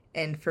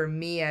 And for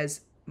me,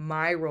 as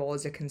my role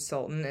as a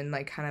consultant, and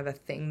like kind of a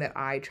thing that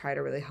I try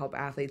to really help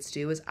athletes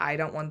do, is I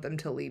don't want them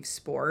to leave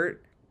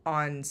sport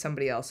on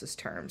somebody else's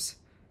terms.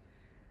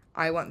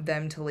 I want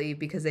them to leave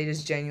because they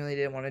just genuinely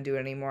didn't want to do it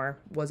anymore.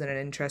 Wasn't an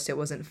interest. It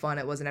wasn't fun.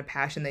 It wasn't a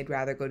passion. They'd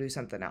rather go do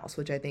something else,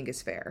 which I think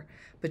is fair.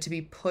 But to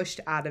be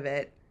pushed out of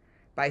it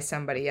by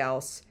somebody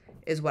else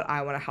is what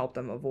I want to help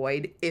them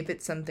avoid if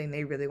it's something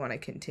they really want to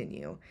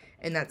continue.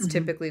 And that's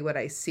typically what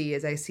I see,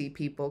 is I see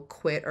people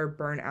quit or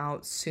burn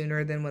out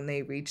sooner than when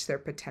they reach their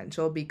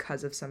potential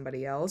because of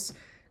somebody else,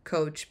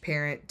 coach,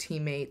 parent,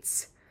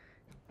 teammates,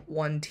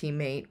 one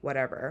teammate,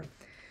 whatever.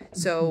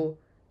 So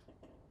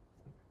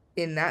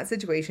in that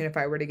situation, if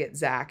I were to get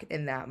Zach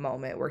in that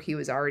moment where he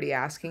was already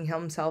asking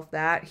himself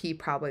that, he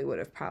probably would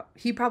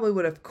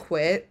have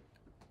quit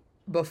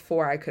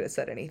before I could have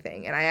said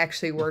anything. And I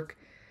actually work,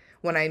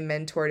 when I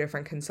mentor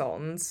different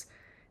consultants,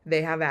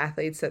 they have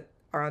athletes that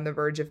are on the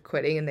verge of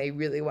quitting and they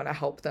really want to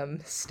help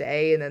them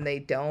stay, and then they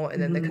don't,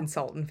 and then the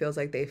consultant feels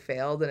like they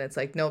failed, and it's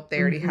like, nope, they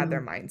already had their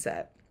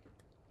mindset.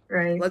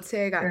 Right. Let's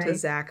say I got to Right.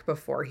 Zach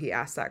before he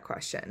asked that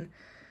question.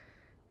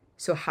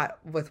 So how,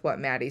 with what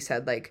Maddie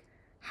said, like,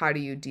 how do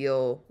you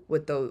deal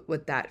with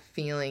that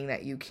feeling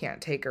that you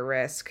can't take a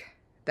risk,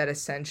 that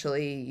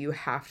essentially you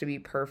have to be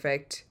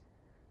perfect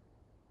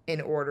in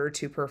order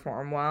to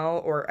perform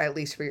well, or at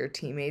least for your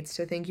teammates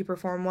to think you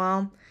perform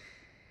well?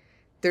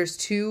 There's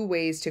two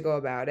ways to go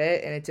about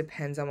it, and it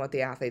depends on what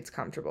the athlete's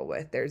comfortable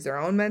with. There's their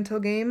own mental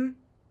game,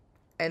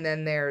 and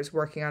then there's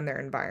working on their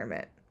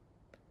environment.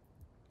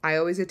 I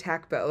always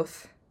attack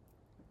both.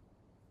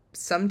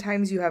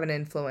 Sometimes you have an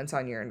influence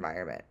on your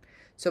environment.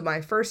 So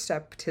my first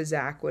step to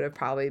Zach would have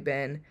probably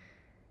been,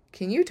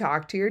 can you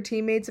talk to your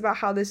teammates about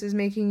how this is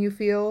making you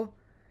feel?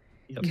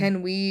 Yep.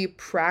 Can we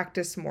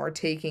practice more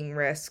taking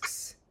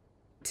risks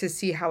to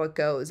see how it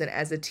goes, and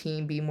as a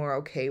team be more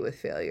okay with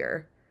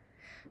failure?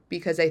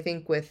 Because I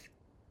think with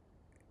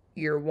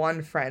your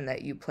one friend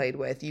that you played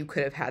with, you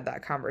could have had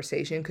that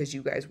conversation because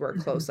you guys were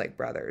close like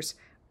brothers.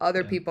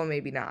 Other Yeah. people,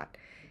 maybe not.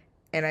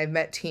 And I've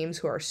met teams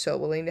who are so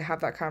willing to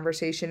have that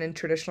conversation in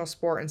traditional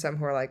sport, and some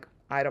who are like,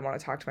 I don't want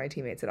to talk to my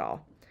teammates at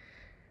all.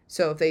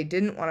 So if they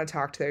didn't want to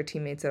talk to their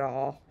teammates at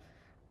all,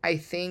 I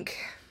think,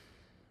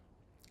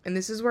 and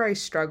this is where I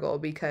struggle,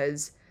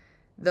 because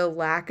the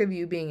lack of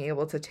you being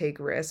able to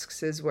take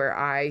risks is where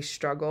I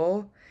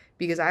struggle,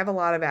 because I have a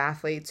lot of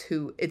athletes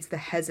who it's the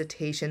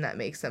hesitation that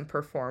makes them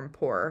perform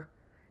poor,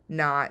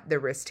 not the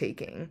risk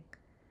taking.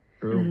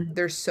 True.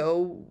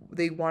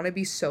 They want to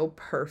be so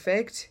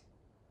perfect.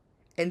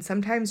 And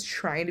sometimes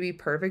trying to be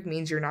perfect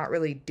means you're not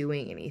really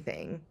doing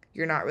anything.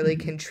 You're not really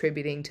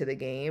contributing to the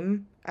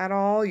game at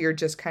all. You're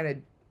just kind of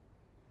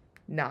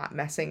not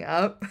messing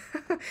up.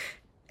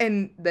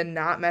 And the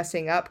not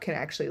messing up can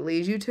actually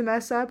lead you to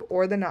mess up,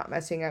 or the not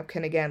messing up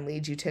can again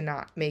lead you to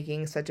not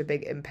making such a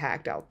big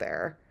impact out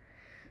there.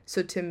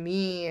 So to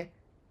me,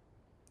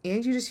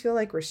 and you just feel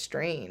like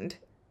restrained.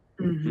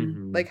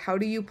 Like, how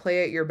do you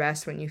play at your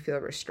best when you feel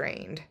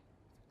restrained?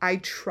 I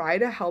try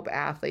to help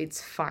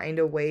athletes find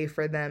a way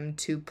for them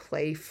to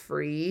play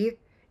free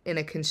in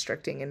a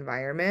constricting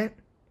environment.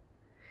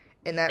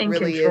 And that In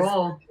really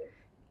control.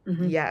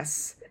 is,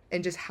 yes.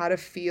 And just how to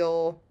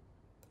feel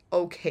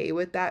okay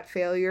with that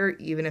failure,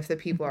 even if the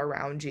people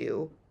around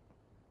you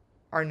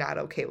are not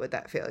okay with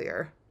that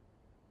failure.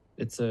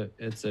 It's a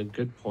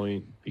good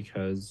point,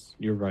 because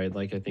you're right.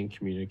 Like, I think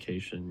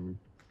communication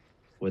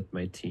with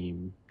my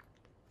team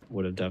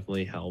would have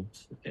definitely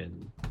helped.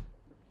 And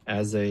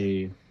as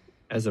a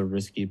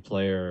risky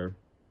player,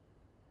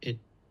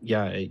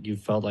 you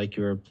felt like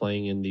you were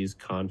playing in these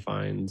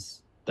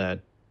confines that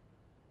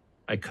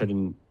I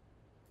couldn't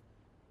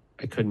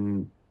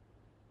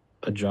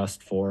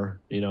adjust for.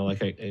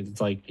 Like,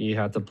 it's like you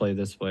have to play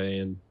this way,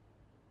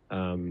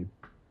 and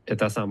if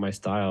that's not my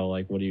style,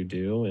 like, what do you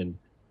do? And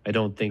I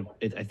don't think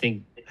I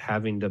think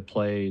having to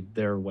play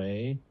their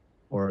way,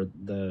 or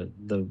the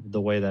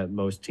way that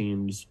most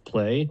teams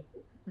play,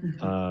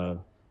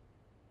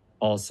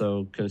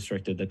 also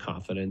constricted the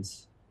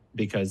confidence,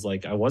 because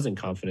like I wasn't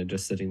confident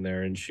just sitting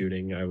there and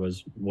shooting. I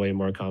was way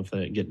more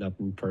confident getting up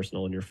and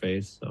personal in your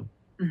face. So,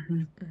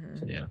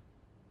 so yeah.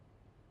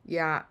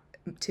 Yeah,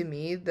 to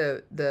me,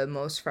 the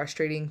most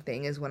frustrating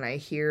thing is when I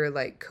hear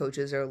like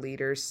coaches or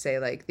leaders say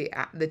like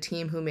the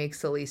team who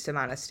makes the least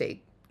amount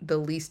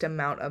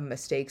of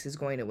mistakes is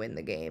going to win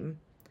the game.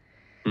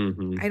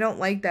 I don't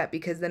like that,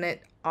 because then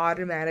it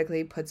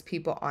automatically puts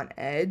people on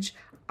edge.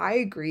 I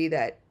agree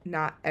that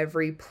not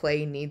every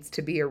play needs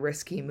to be a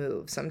risky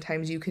move.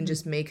 Sometimes you can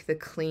just make the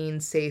clean,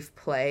 safe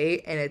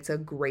play, and it's a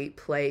great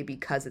play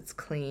because it's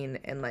clean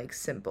and like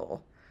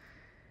simple.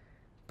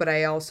 But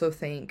I also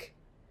think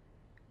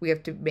we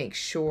have to make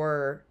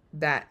sure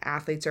that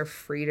athletes are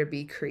free to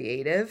be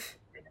creative,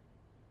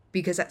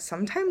 because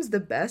sometimes the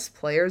best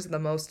plays are the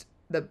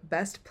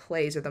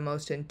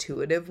most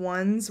intuitive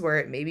ones, where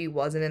it maybe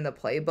wasn't in the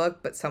playbook,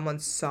 but someone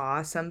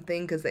saw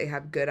something because they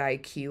have good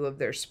IQ of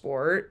their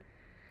sport,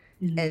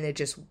 and it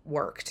just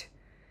worked.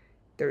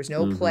 There's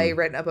no play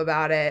written up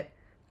about it,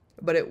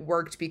 but it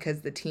worked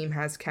because the team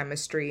has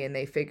chemistry and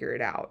they figure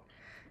it out.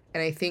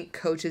 And I think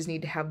coaches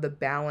need to have the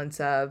balance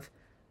of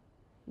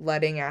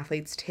letting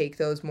athletes take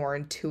those more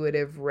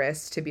intuitive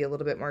risks to be a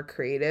little bit more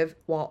creative,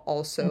 while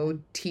also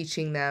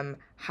teaching them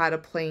how to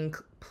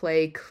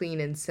play clean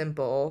and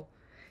simple,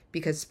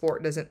 because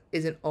sport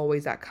isn't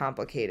always that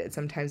complicated.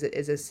 Sometimes it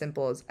is as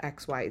simple as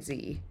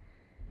XYZ.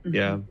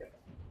 Yeah.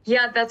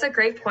 Yeah, that's a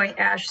great point,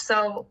 Ash.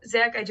 So,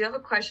 Zach, I do have a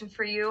question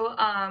for you.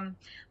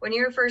 When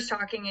you were first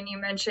talking and you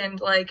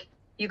mentioned like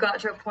you got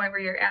to a point where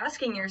you're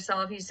asking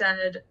yourself, you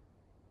said,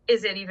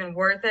 is it even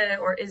worth it,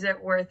 or is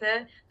it worth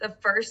it? The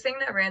first thing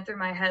that ran through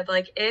my head,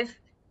 like if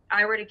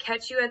I were to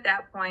catch you at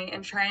that point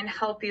and try and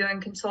help you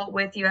and consult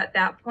with you at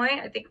that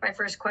point, I think my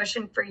first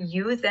question for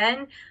you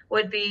then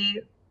would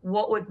be,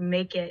 what would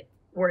make it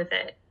worth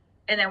it?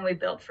 And then we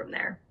build from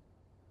there.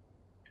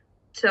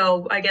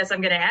 So I guess I'm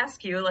going to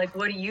ask you, like,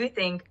 what do you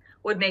think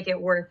would make it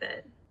worth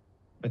it?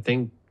 I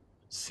think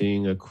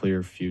seeing a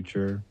clear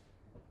future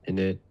in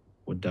it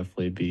would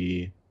definitely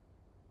be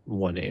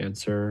one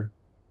answer.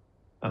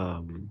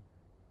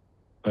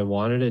 I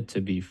wanted it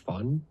to be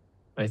fun.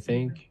 I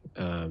think.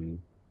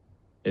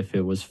 If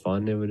it was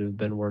fun, it would have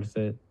been worth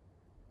it.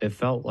 It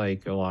felt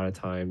like a lot of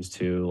times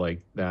too,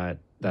 like that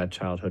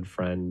childhood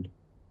friend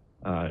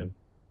uh,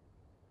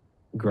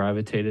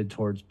 gravitated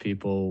towards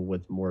people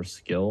with more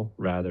skill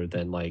rather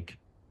than like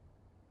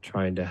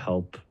trying to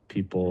help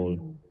people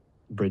Mhm.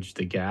 bridge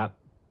the gap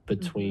Mhm.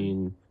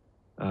 between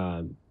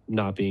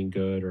not being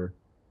good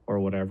or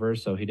whatever.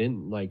 So he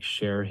didn't like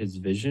share his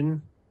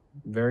vision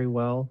very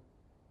well,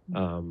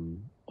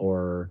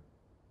 or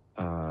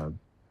uh,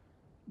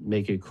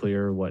 make it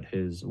clear what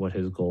his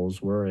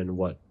goals were and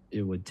what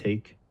it would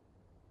take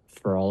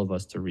for all of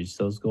us to reach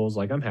those goals.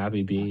 Like I'm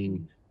happy being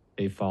Mhm.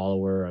 a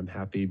follower. I'm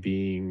happy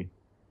being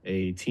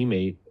a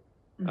teammate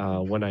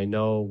Mhm. when I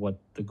know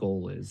what the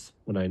goal is,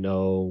 when I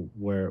know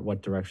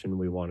what direction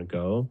we want to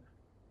go.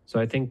 So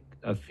I think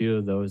a few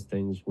of those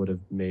things would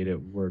have made it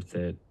worth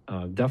it.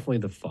 Definitely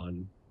the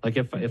fun. Like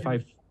if Mhm.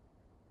 I,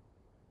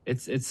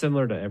 it's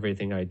similar to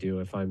everything I do.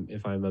 If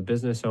I'm a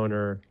business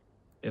owner,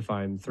 if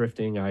I'm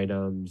thrifting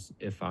items,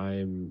 if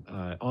I'm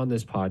on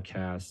this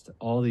podcast,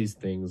 all these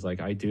things like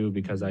I do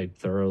because Mhm. I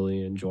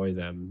thoroughly enjoy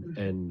them,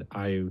 Mhm.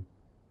 and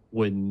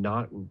would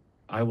not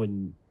I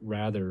would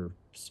rather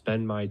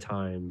spend my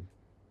time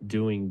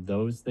doing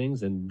those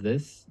things and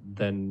this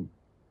than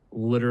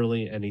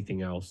literally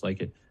anything else.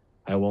 Like it,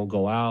 I won't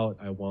go out,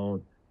 I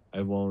won't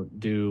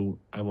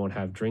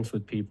have drinks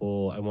with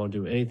people, I won't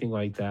do anything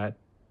like that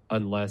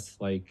unless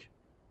like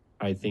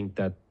I think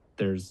that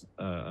there's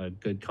a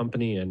good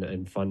company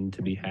and fun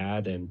to be Mhm.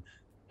 had and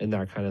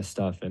that kind of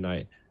stuff. And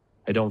I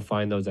don't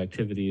find those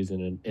activities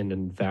in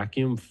a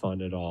vacuum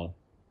fun at all.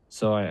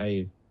 So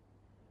I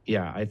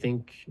yeah, I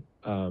think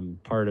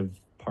part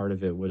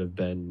of it would have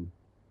been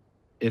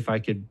if I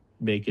could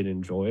make it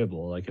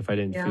enjoyable, like if I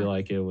didn't Yeah. feel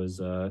like it was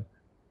a,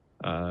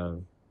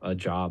 a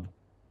job.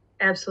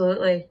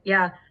 Absolutely.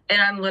 Yeah.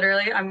 And I'm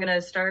going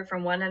to start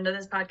from one end of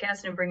this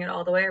podcast and bring it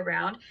all the way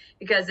around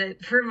because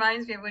it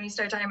reminds me of when you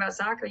start talking about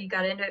soccer, you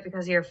got into it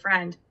because of your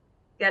friend.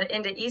 You got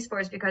into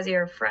esports because of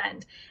your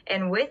friend.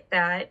 And with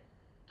that,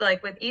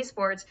 like with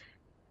esports,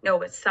 no,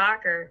 with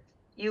soccer,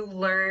 you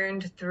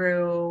learned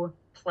through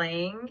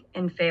playing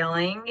and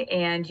failing,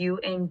 and you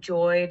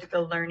enjoyed the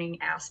learning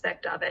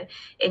aspect of it.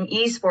 In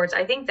esports,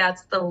 I think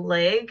that's the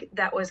leg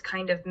that was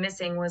kind of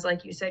missing was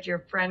like you said, your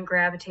friend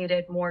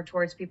gravitated more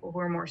towards people who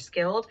are more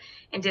skilled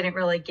and didn't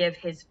really give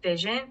his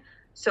vision.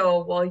 So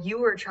while you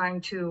were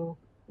trying to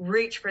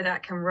reach for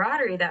that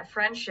camaraderie, that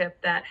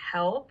friendship, that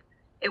help,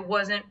 it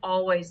wasn't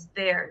always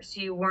there.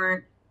 So you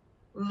weren't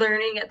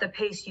learning at the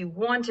pace you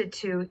wanted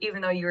to,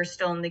 even though you were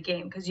still in the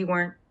game because you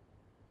weren't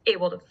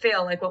able to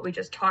fail, like what we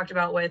just talked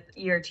about with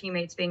your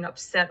teammates being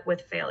upset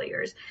with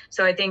failures.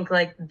 So I think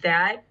like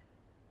that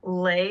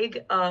leg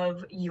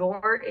of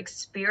your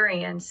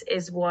experience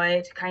is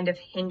what kind of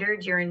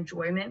hindered your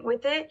enjoyment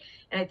with it.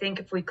 And I think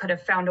if we could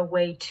have found a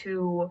way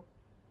to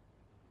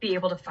be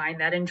able to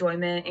find that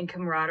enjoyment and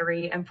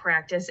camaraderie and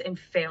practice and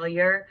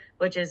failure,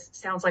 which is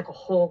sounds like a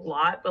whole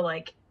lot, but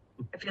like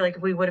I feel like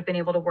if we would have been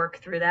able to work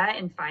through that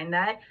and find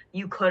that,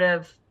 you could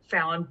have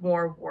found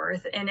more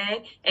worth in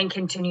it and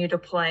continue to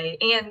play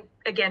and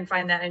again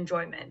find that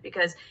enjoyment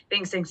because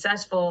being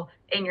successful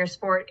in your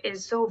sport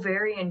is so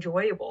very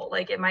enjoyable.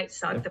 Like it might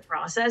Yeah, suck the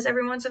process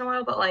every once in a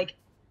while, but like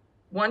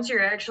once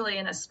you're actually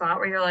in a spot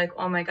where you're like,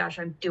 oh my gosh,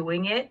 I'm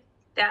doing it,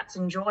 that's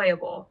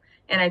enjoyable.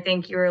 And I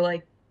think you're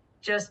like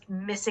just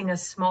missing a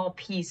small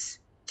piece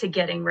to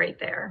getting right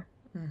there.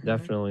 Mhm.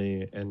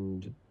 definitely.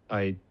 And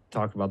I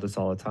talk about this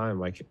all the time.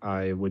 Like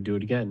I would do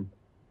it again,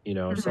 you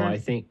know. So Mm-hmm.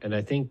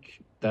 I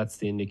think that's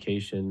the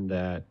indication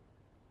that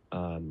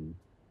um,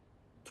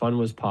 fun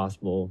was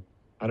possible.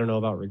 I don't know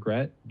about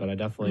regret, but I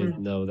definitely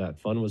Mm-hmm. know that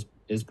fun was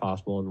is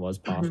possible and was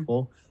Mm-hmm.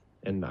 possible,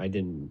 and I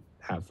didn't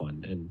have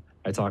fun. And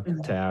I talk to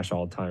Mm-hmm. Ash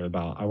all the time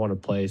about I want to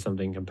play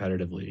something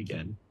competitively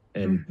again,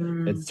 and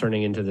Mm-hmm. it's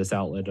turning into this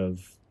outlet of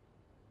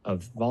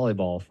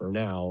volleyball for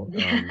now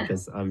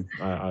because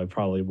I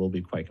probably will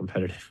be quite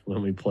competitive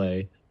when we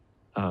play,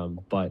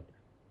 but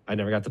I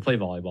never got to play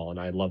volleyball, and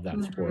I love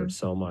that sport Mm-hmm.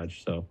 so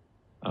much. So,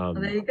 Well,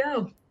 there um, you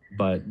go.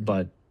 but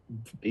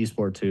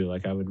esport too.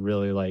 Like I would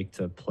really like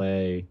to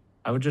play.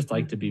 I would just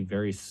like to be Mm-hmm.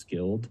 very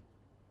skilled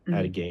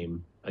at a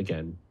game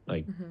again.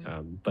 Like,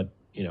 Mhm. but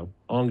you know,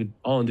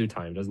 all in due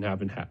time. It doesn't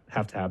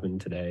have to happen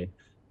today.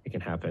 It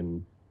can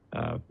happen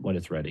when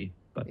it's ready.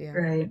 But Yeah.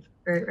 yeah. Right,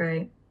 right,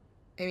 right.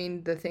 I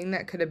mean, the thing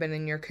that could have been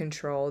in your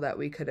control that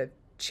we could have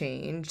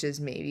changed is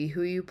maybe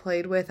who you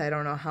played with. I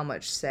don't know how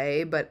much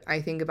say, but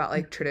I think about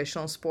like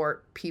traditional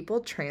sport, people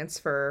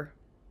transfer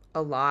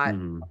a lot.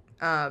 Mhm.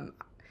 Um,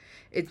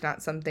 it's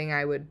not something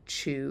I would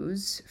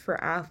choose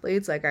for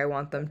athletes. Like, I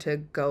want them to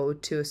go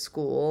to a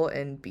school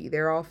and be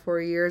there all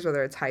 4 years,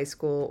 whether it's high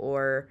school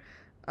or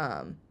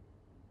um,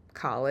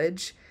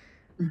 college.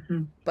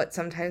 Mm-hmm. But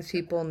sometimes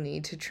people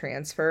need to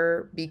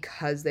transfer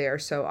because they are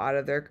so out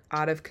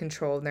of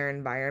control of their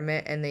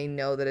environment, and they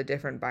know that a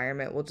different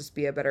environment will just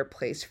be a better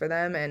place for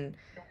them. And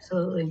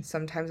Absolutely.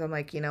 sometimes I'm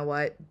like, you know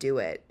what, do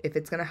it if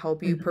it's going to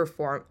help you Mm-hmm.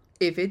 perform.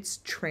 If it's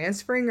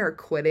transferring or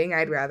quitting,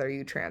 I'd rather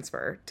you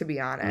transfer, to be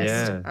honest.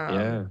 Yeah,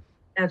 yeah.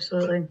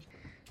 Absolutely.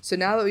 So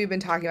now that we've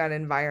been talking about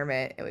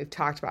environment, and we've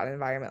talked about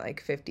environment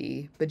like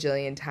 50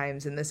 bajillion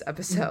times in this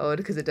episode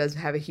because it does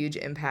have a huge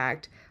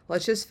impact,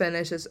 let's just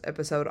finish this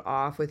episode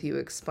off with you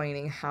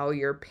explaining how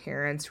your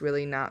parents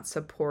really not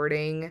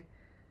supporting,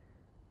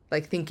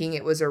 like thinking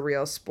it was a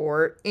real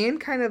sport, and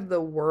kind of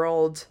the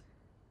world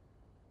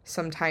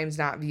sometimes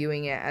not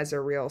viewing it as a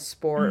real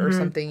sport or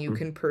something you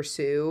can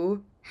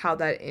pursue, how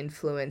that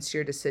influenced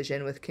your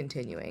decision with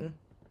continuing.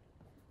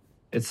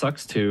 It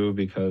sucks too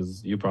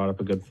because you brought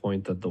up a good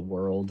point that the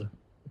world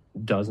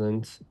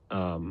doesn't.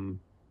 And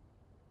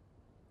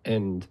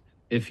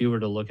if you were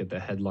to look at the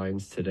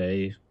headlines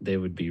today, they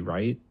would be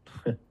right.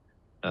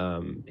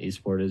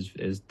 Esport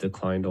is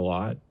declined a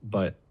lot,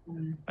 but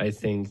I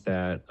think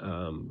that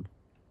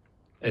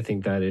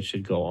it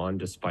should go on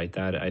despite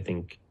that. I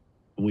think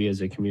we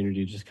as a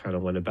community just kind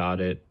of went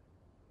about it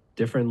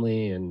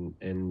differently and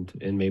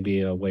in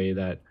maybe a way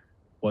that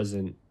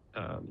wasn't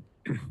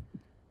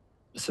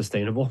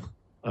sustainable.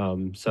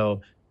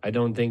 So I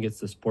don't think it's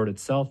the sport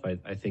itself.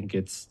 I think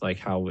it's like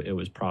how it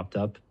was propped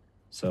up.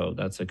 So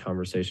that's a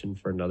conversation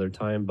for another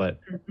time. But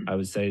I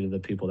would say to the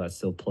people that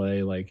still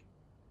play, like,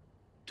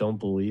 don't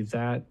believe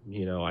that.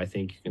 I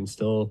think you can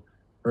still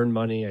earn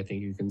money. I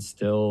think you can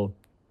still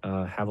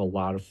have a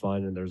lot of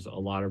fun, and there's a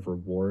lot of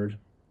reward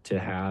to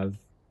have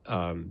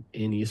in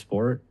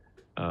esport.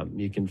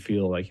 You can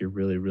feel like you're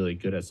really, really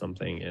good at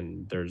something,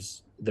 and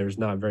there's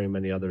not very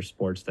many other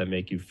sports that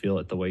make you feel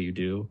it the way you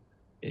do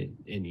in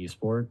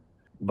esport.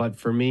 But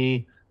for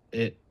me,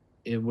 it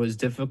was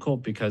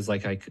difficult because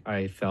like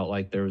I felt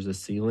like there was a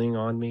ceiling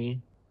on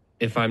me.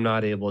 If I'm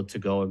not able to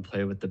go and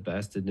play with the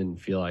best, it didn't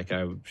feel like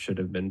I should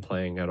have been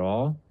playing at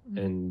all.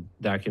 And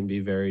that can be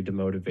very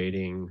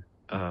demotivating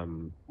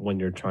when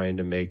you're trying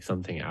to make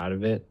something out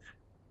of it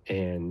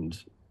and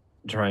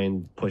try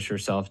and push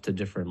yourself to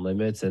different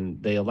limits.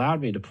 And they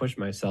allowed me to push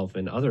myself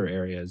in other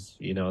areas.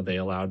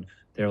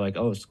 They're like,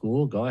 oh,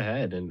 school, go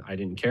ahead. And I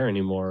didn't care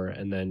anymore.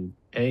 And then,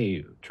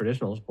 hey,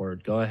 traditional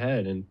sport, go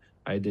ahead. And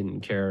I didn't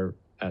care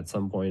at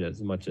some point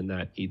as much in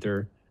that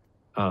either.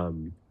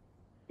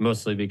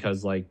 Mostly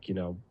because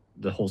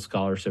the whole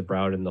scholarship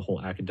route and the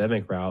whole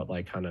academic route,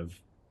 like kind of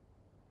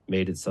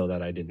made it so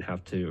that I didn't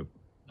have to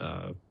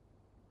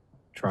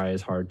try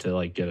as hard to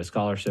like get a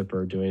scholarship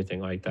or do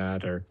anything like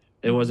that. Or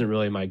it wasn't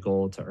really my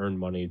goal to earn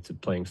money to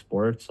playing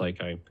sports.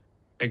 Like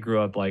I grew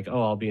up like,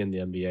 oh, I'll be in the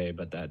NBA,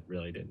 but that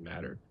really didn't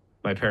matter.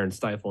 My parents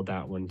stifled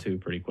that one too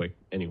pretty quick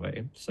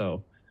anyway.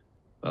 So,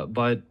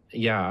 but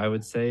yeah, I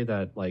would say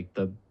that like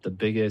the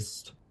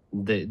biggest,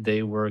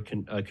 they were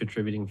a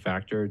contributing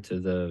factor to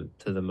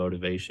the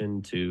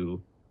motivation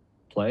to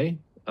play.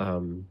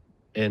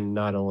 And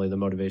not only the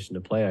motivation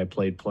to play, I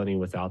played plenty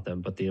without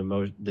them, but the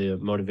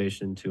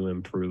motivation to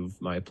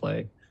improve my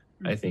play,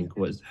 I think,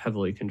 was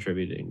heavily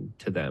contributing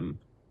to them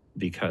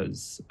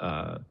because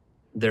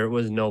there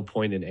was no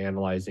point in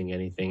analyzing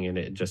anything, and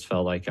it just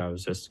felt like I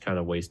was just kind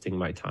of wasting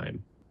my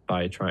time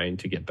by trying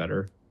to get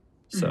better.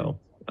 So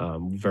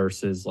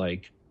versus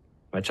like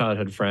my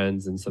childhood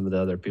friends and some of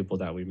the other people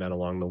that we met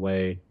along the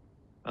way,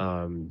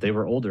 they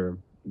were older.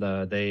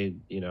 They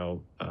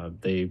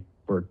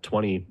were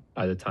 20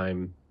 by the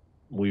time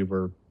we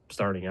were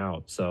starting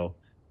out. So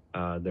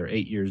they're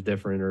 8 years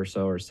different or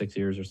so, or 6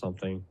 years or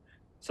something.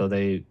 So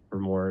they were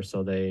more.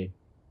 So they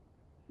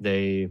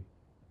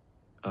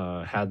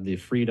had the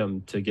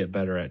freedom to get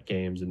better at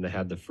games, and they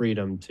had the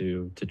freedom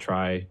to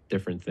try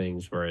different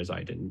things, whereas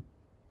I didn't.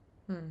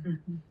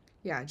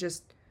 Yeah,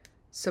 just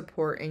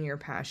support in your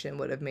passion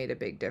would have made a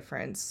big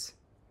difference.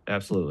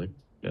 Absolutely.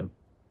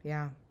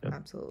 Yeah,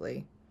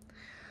 absolutely.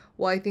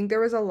 Well, I think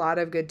there was a lot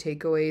of good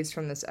takeaways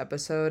from this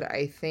episode.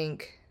 I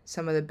think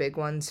some of the big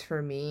ones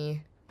for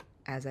me,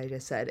 as I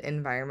just said,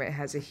 environment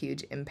has a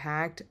huge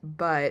impact.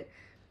 But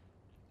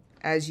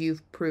as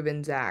you've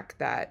proven, Zach,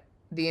 that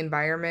the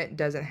environment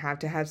doesn't have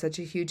to have such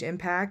a huge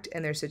impact.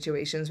 And there's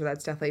situations where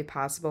that's definitely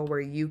possible, where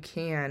you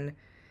can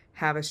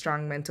have a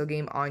strong mental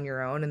game on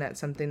your own. And that's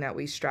something that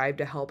we strive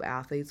to help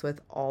athletes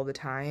with all the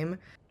time.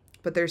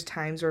 But there's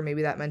times where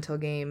maybe that mental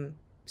game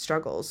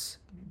struggles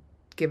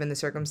given the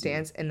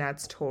circumstance, and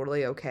that's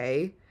totally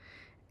okay.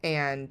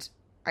 And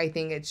I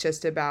think it's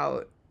just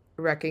about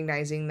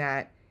recognizing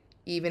that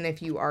even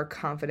if you are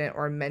confident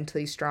or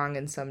mentally strong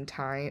in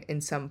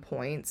some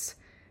points,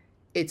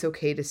 it's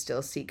okay to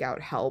still seek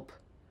out help,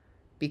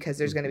 because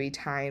there's going to be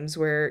times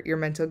where your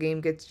mental game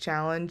gets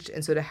challenged.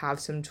 And so to have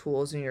some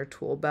tools in your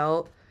tool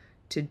belt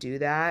to do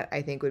that,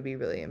 I think would be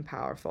really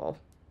powerful.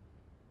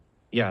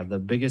 Yeah, the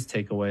biggest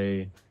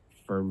takeaway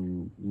for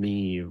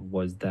me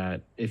was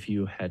that if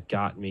you had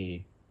got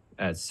me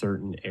at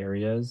certain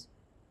areas,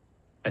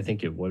 I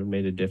think it would have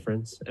made a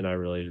difference, and I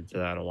related to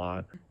that a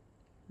lot.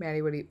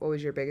 Maddie, what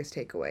was your biggest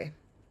takeaway?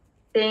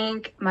 I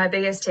think my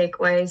biggest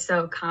takeaway,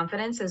 so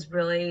confidence is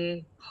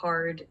really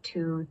hard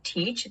to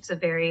teach. It's a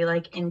very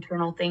like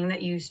internal thing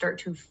that you start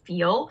to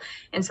feel.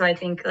 And so I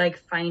think like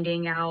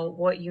finding out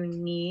what you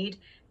need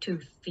to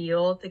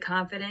feel the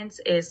confidence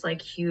is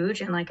like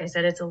huge. And like I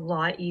said, it's a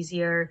lot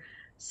easier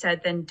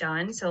said than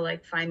done. So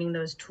like finding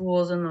those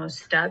tools and those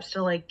steps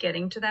to like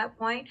getting to that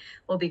point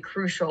will be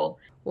crucial.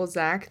 Well,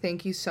 Zach,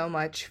 thank you so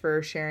much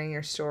for sharing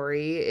your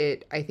story.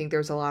 I think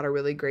there's a lot of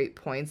really great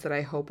points that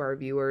I hope our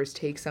viewers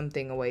take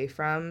something away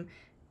from.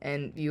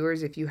 And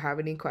viewers, if you have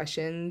any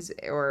questions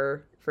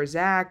or for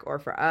Zach or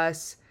for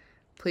us,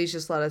 please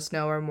just let us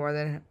know. We're more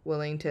than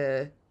willing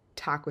to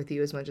talk with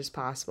you as much as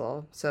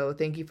possible. So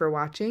thank you for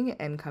watching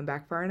and come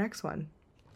back for our next one.